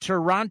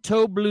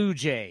Toronto Blue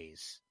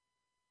Jays.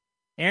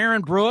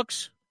 Aaron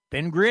Brooks,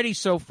 been gritty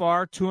so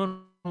far,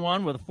 2-1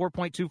 with a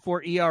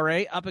 4.24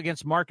 ERA up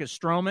against Marcus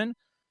Stroman,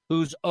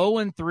 who's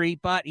 0-3,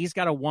 but he's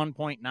got a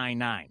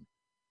 1.99.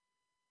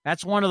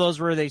 That's one of those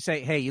where they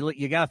say, hey,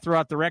 you got to throw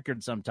out the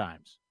record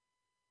sometimes.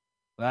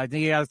 Well, I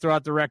think you got to throw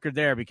out the record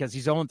there because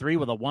he's 0-3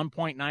 with a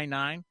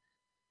 1.99.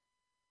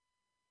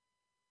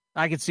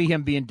 I could see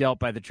him being dealt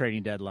by the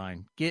trading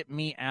deadline. Get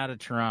me out of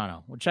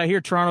Toronto, which I hear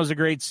Toronto's a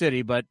great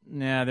city, but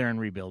they're in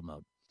rebuild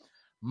mode.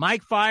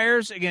 Mike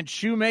Fiers against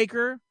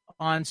Shoemaker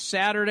on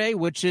Saturday,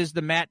 which is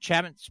the Matt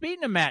Chapman.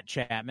 Speaking of Matt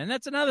Chapman,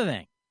 that's another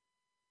thing.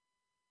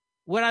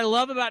 What I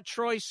love about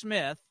Troy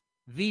Smith,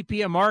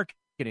 VP of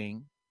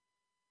Marketing,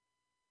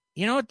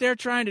 you know what they're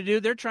trying to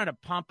do? They're trying to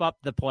pump up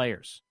the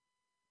players.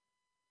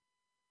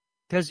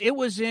 Because it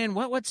was in,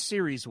 what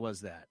series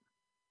was that?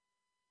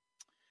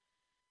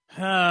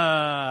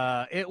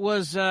 It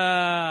was,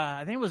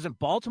 I think it was in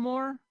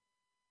Baltimore.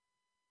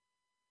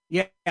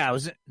 Yeah, it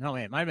was, no,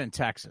 wait, it might have been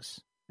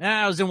Texas.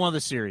 It was in one of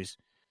the series.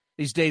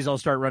 These days all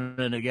start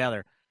running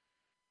together.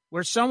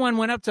 Where someone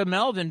went up to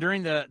Melvin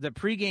during the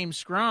pregame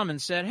scrum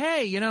and said,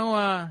 hey,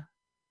 your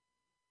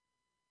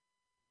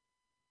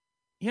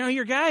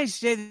guys,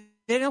 they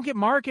don't get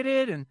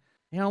marketed, and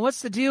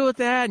what's the deal with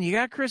that? And you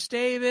got Chris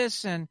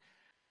Davis and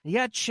you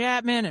got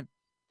Chapman. And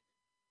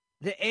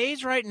the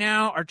A's right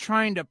now are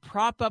trying to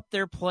prop up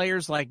their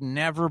players like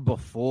never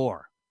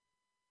before.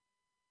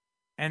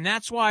 And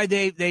that's why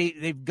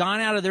they've gone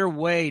out of their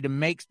way to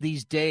make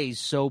these days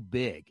so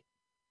big.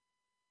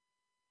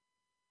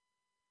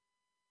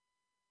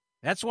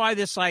 That's why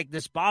this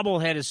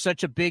bobblehead is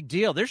such a big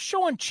deal. They're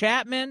showing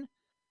Chapman.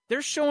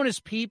 They're showing his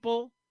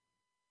people.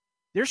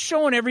 They're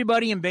showing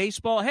everybody in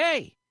baseball,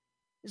 hey,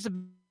 this is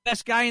the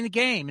best guy in the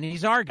game, and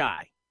he's our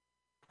guy.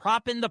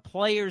 Propping the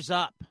players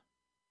up.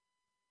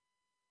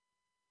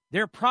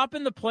 They're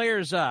propping the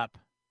players up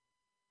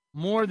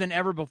more than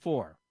ever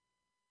before.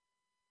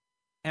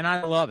 And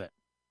I love it.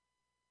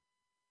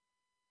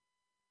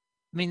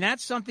 I mean,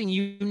 that's something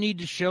you need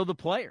to show the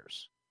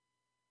players.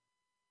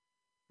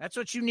 That's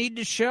what you need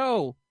to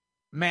show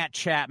Matt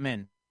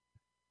Chapman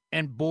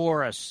and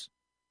Boris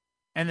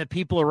and the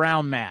people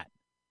around Matt.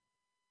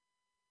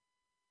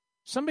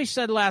 Somebody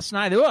said last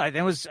night, I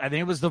think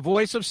it was the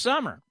voice of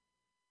summer.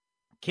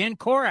 Ken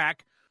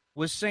Korak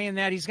was saying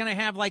that he's going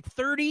to have like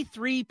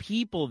 33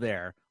 people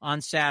there on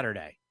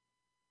Saturday,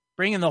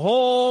 bringing the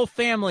whole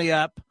family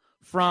up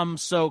from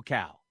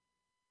SoCal.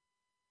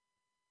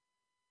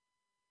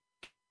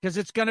 Because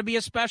it's going to be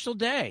a special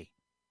day.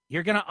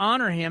 You're going to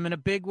honor him in a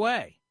big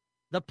way.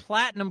 The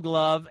platinum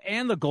glove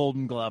and the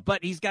golden glove.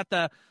 But he's got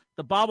the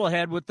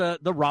bobblehead with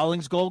the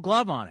Rawlings gold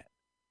glove on it.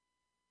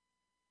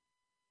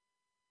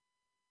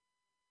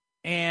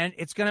 And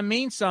it's going to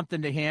mean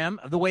something to him,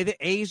 the way the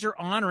A's are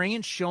honoring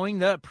and showing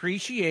the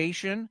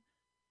appreciation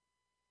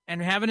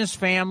and having his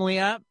family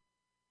up.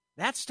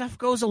 That stuff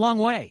goes a long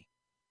way.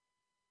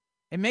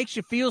 It makes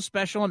you feel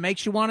special and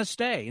makes you want to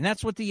stay. And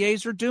that's what the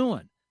A's are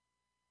doing.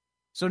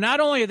 So not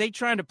only are they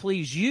trying to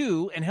please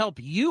you and help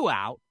you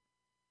out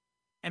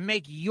and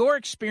make your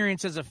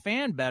experience as a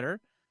fan better,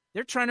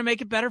 they're trying to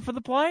make it better for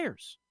the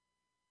players.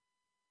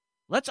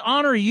 Let's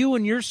honor you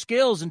and your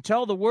skills and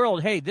tell the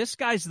world, hey, this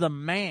guy's the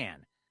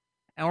man.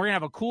 And we're going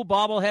to have a cool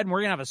bobblehead and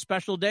we're going to have a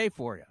special day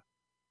for you.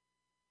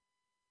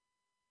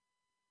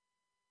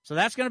 So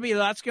that's going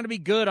to be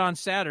good on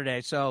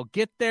Saturday. So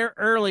get there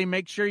early.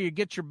 Make sure you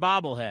get your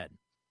bobblehead.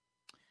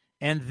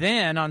 And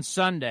then on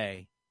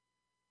Sunday,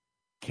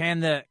 can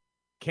the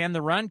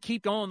run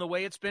keep going the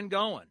way it's been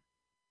going?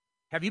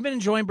 Have you been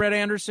enjoying Brett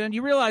Anderson?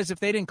 You realize if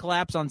they didn't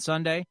collapse on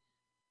Sunday,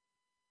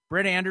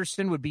 Brett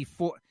Anderson would be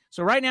 4.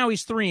 So right now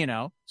he's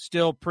 3-0,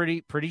 still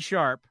pretty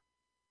sharp.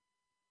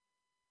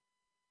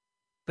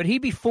 But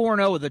he'd be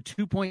 4-0 with a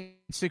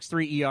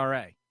 2.63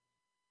 ERA.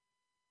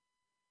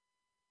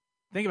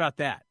 Think about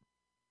that.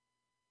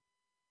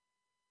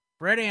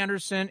 Brett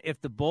Anderson, if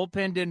the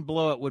bullpen didn't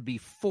blow it, would be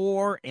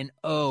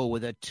 4-0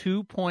 with a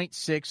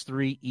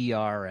 2.63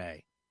 ERA.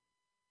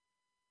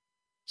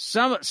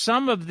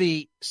 Some of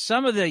the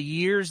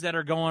years that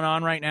are going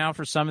on right now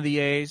for some of the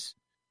A's,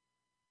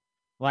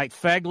 like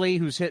Fegley,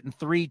 who's hitting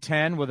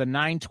 .310 with a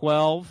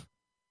 .912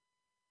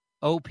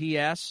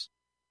 OPS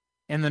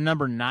in the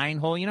number 9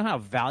 hole. You know how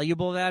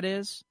valuable that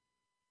is?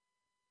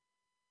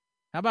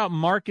 How about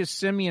Marcus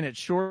Semien at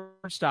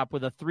shortstop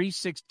with a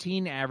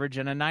 .316 average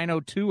and a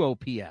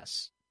 .902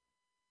 OPS?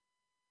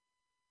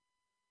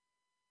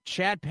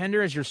 Chad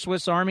Pender as your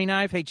Swiss Army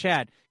knife. Hey,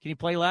 Chad, can you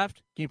play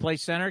left? Can you play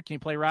center? Can you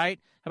play right?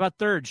 How about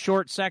third,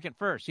 short, second,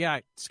 first? Yeah,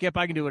 Skip,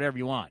 I can do whatever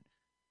you want.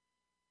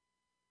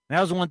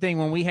 That was the one thing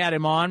when we had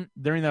him on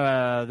during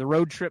the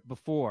road trip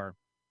before.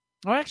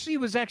 Oh, actually, it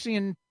was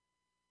in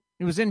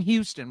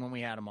Houston when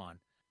we had him on.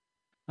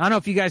 I don't know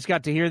if you guys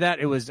got to hear that.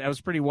 That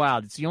was pretty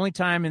wild. It's the only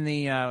time in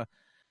the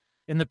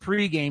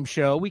pregame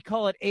show. We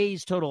call it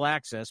A's Total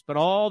Access, but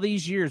all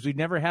these years we've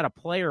never had a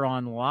player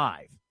on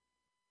live.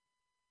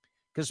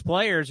 Because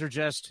players are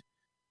just,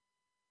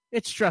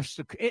 it's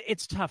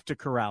tough to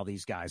corral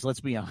these guys,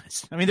 let's be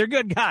honest. I mean, they're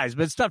good guys,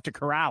 but it's tough to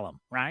corral them,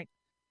 right?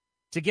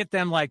 To get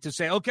them to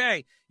say,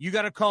 okay, you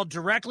got to call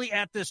directly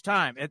at this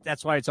time.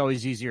 That's why it's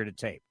always easier to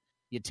tape.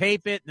 You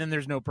tape it, and then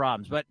there's no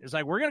problems. But it's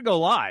like, we're going to go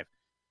live.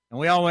 And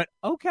we all went,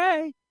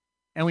 okay.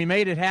 And we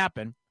made it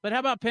happen. But how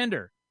about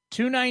Pender?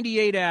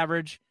 298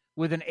 average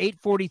with an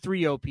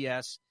 843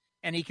 OPS,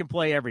 and he can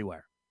play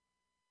everywhere.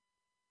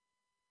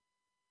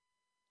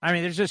 I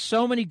mean, there's just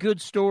so many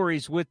good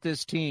stories with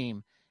this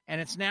team, and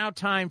it's now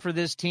time for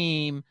this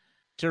team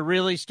to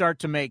really start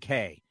to make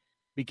hay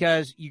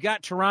because you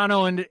got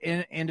Toronto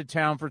into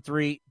town for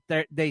 3.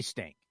 They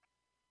stink.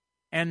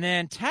 And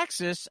then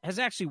Texas has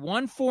actually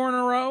won 4 in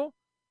a row,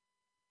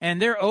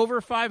 and they're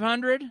over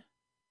 500.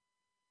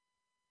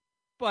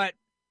 But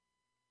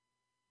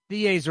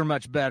the A's are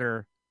much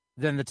better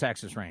than the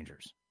Texas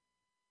Rangers.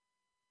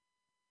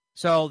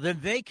 So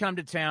then they come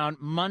to town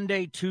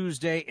Monday,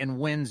 Tuesday, and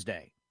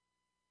Wednesday.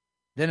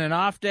 Then an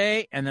off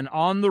day, and then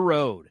on the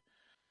road.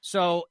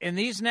 So in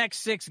these next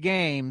 6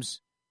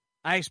 games,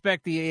 I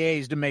expect the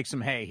A's to make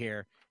some hay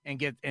here and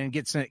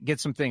get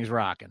some things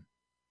rocking.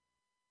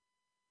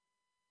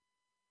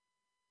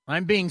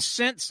 I'm being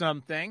sent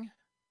something.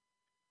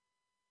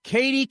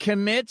 Katie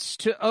commits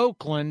to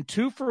Oakland,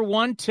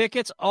 2-for-1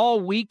 tickets all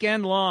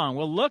weekend long.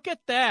 Well, look at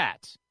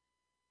that.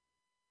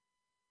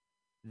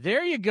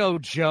 There you go,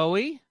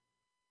 Joey.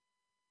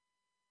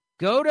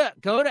 Go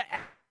to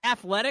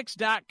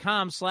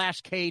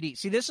athletics.com/KD.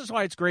 See, this is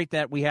why it's great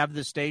that we have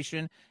this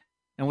station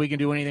and we can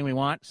do anything we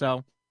want.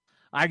 So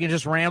I can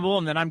just ramble,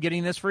 and then I'm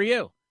getting this for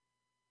you.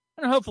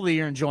 And hopefully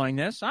you're enjoying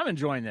this. I'm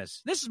enjoying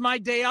this. This is my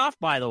day off,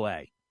 by the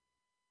way.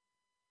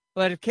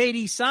 But if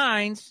KD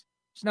signs,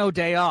 it's no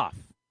day off.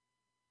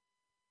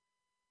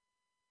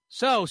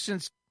 So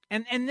since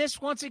and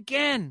this once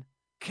again,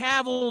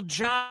 Cavill,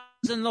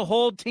 Johns, and the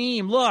whole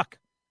team, look,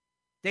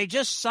 they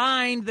just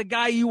signed the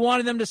guy you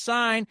wanted them to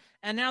sign,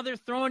 and now they're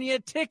throwing you a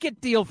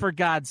ticket deal, for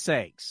God's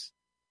sakes.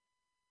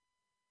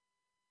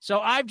 So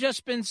I've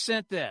just been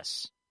sent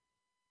this.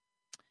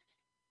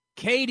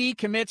 KD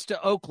commits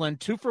to Oakland,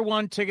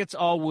 2-for-1 tickets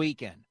all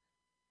weekend.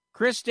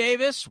 Chris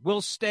Davis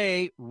will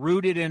stay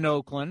rooted in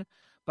Oakland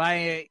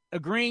by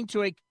agreeing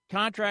to a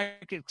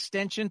contract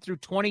extension through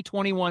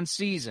 2021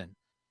 season.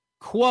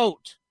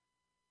 Quote,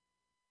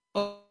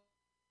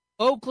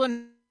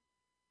 Oakland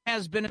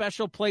has been a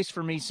special place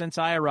for me since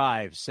I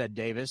arrived, said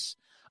Davis.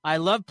 I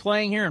love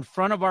playing here in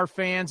front of our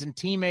fans, and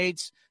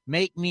teammates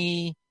make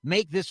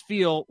this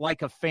feel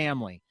like a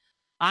family.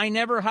 I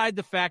never hide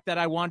the fact that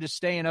I wanted to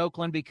stay in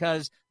Oakland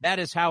because that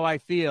is how I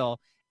feel,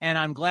 and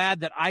I'm glad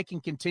that I can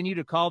continue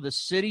to call the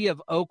city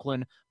of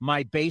Oakland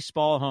my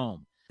baseball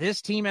home.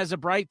 This team has a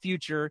bright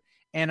future,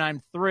 and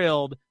I'm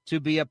thrilled to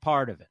be a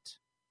part of it.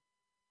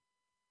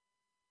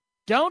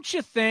 Don't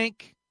you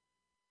think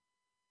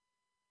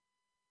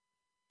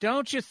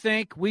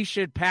we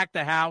should pack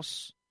the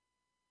house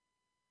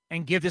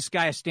and give this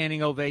guy a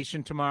standing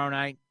ovation tomorrow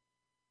night?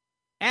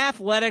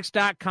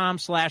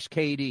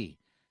 Athletics.com/KD.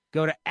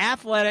 Go to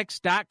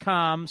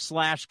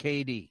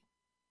athletics.com/KD.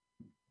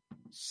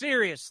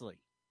 Seriously.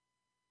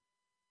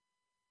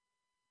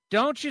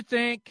 Don't you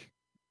think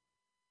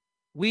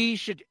we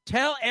should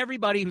tell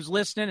everybody who's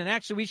listening, and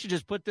actually we should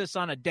just put this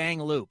on a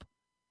dang loop.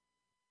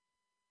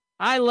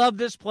 I love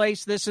this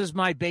place. This is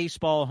my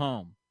baseball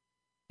home.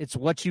 It's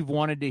what you've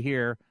wanted to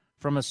hear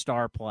from a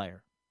star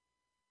player.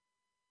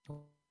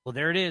 Well,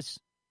 there it is.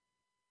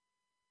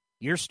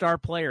 Your star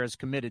player is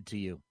committed to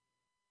you.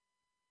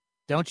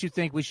 Don't you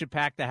think we should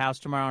pack the house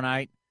tomorrow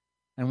night?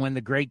 And when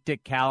the great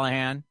Dick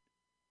Callahan,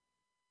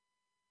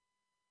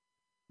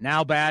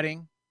 now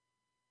batting,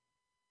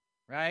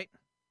 right?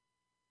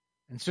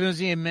 And as soon as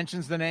he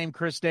mentions the name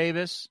Chris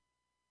Davis,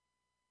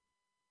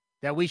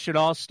 that we should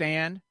all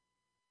stand.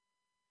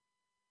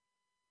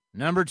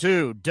 Number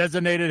 2,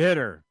 designated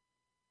hitter.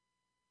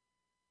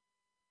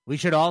 We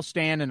should all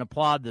stand and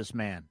applaud this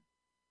man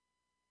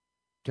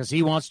because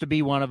he wants to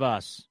be one of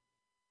us.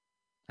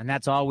 And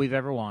that's all we've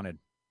ever wanted.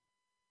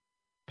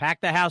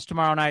 Pack the house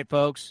tomorrow night,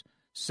 folks.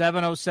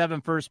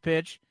 7:07 first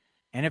pitch.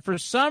 And if for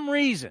some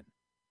reason,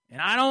 and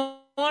I don't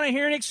want to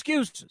hear any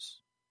excuses,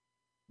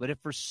 but if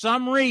for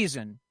some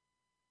reason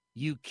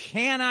you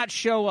cannot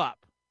show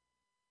up,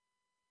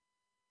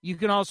 you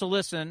can also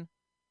listen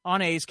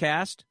on A's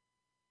Cast,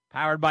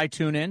 powered by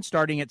TuneIn,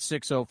 starting at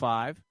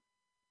 6:05.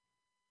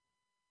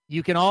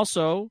 You can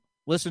also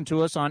listen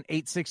to us on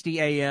 860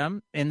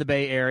 AM in the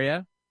Bay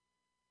Area.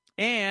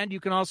 And you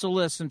can also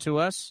listen to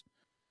us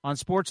on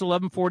Sports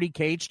 1140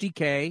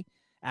 KHTK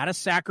out of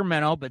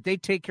Sacramento, but they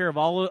take care of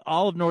all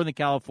of Northern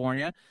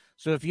California.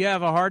 So if you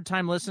have a hard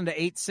time listening to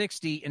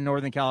 860 in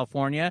Northern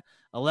California,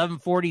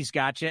 1140's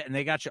got you, and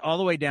they got you all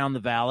the way down the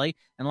valley.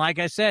 And like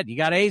I said, you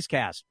got A's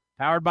Cast,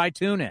 powered by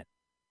TuneIn.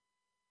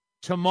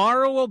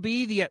 Tomorrow will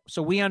be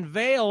so we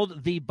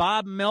unveiled the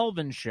Bob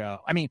Melvin show.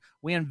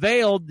 We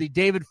unveiled the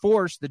David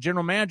Force, the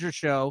general manager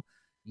show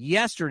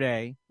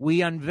yesterday.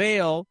 We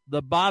unveil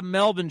the Bob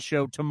Melvin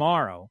show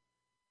tomorrow.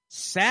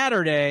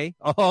 Saturday,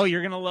 oh,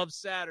 you're going to love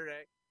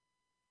Saturday.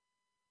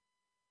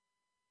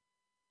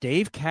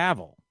 Dave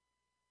Cavill.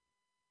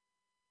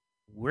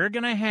 We're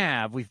going to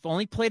have, we've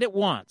only played it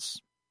once.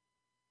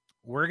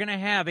 We're going to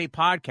have a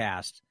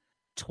podcast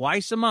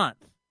twice a month.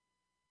 It's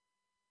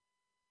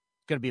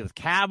going to be with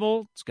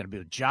Cavill. It's going to be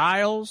with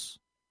Giles,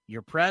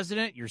 your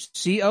president, your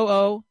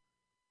COO.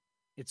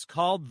 It's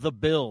called The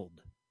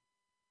Build.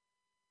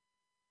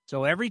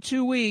 So every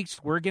 2 weeks,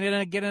 we're going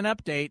to get an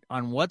update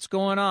on what's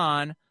going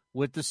on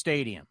with the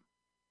stadium.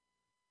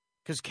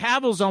 Because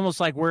Cavill's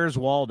almost like, where's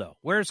Waldo?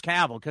 Where's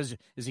Cavill? Because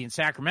is he in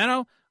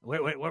Sacramento?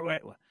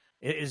 Wait.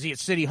 Is he at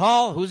City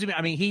Hall? Who's he?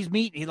 He's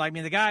meeting.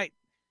 The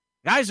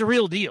guy's the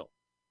real deal.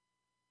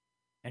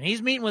 And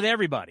he's meeting with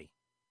everybody.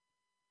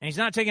 And he's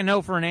not taking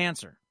no for an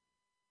answer.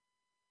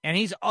 And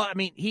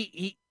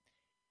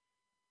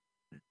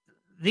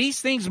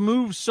these things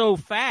move so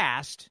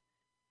fast,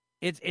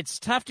 it's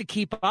tough to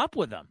keep up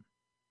with them.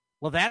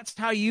 Well, that's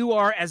how you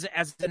are as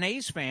an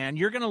A's fan.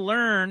 You're going to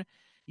learn.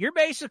 You're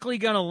basically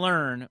going to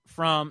learn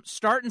from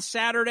starting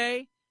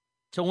Saturday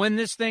to when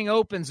this thing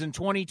opens in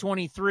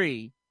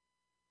 2023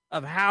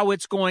 of how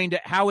it's going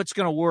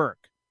to work.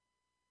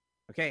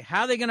 Okay,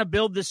 how are they going to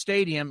build this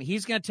stadium?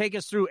 He's going to take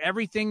us through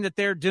everything that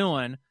they're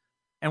doing,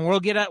 and we'll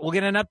get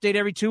an update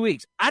every 2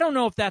 weeks. I don't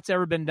know if that's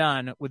ever been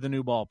done with the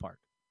new ballpark.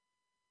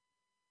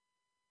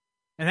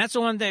 And that's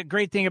the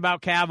great thing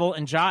about Cavill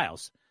and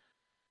Giles.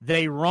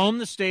 They roam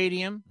the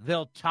stadium.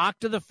 They'll talk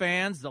to the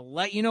fans. They'll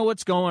let you know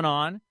what's going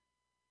on.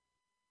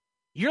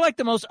 You're like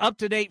the most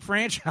up-to-date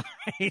franchise.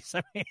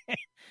 I mean,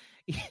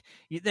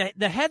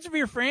 the heads of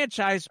your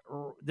franchise,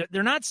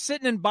 they're not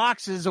sitting in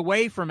boxes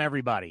away from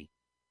everybody.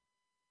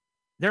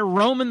 They're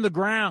roaming the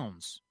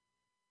grounds.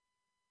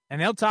 And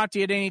they'll talk to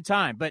you at any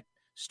time. But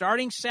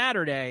starting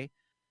Saturday,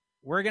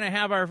 we're going to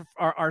have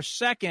our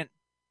second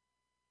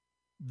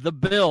The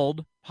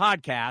Build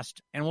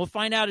podcast, and we'll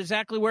find out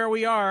exactly where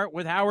we are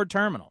with Howard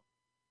Terminal.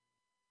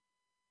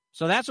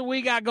 So that's what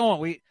we got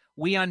going.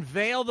 We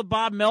unveil the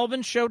Bob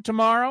Melvin show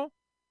tomorrow.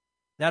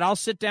 That I'll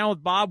sit down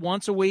with Bob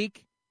once a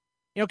week.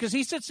 Because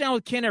he sits down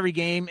with Ken every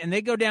game, and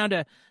they go down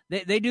to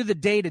they do the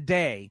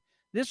day-to-day.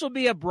 This will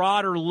be a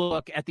broader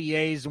look at the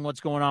A's and what's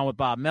going on with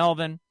Bob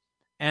Melvin.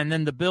 And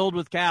then The Build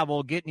with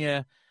Cavill,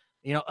 getting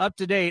you up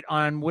to date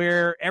on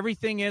where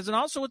everything is, and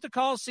also with the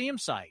Coliseum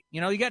site.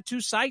 You got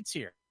two sites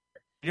here.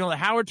 You're dealing with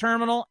the Howard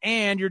Terminal,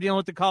 and you're dealing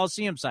with the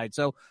Coliseum site.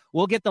 So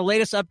we'll get the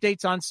latest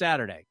updates on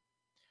Saturday.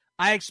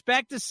 I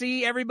expect to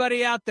see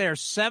everybody out there.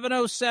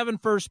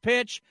 7:07 first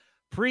pitch.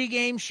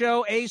 Pre-game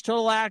show, A's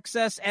Total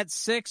Access at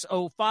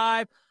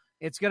 6:05.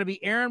 It's going to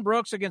be Aaron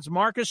Brooks against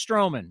Marcus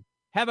Stroman.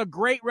 Have a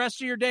great rest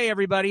of your day,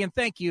 everybody, and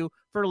thank you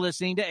for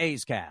listening to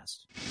A's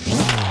Cast.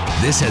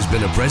 This has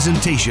been a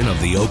presentation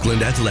of the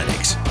Oakland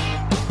Athletics.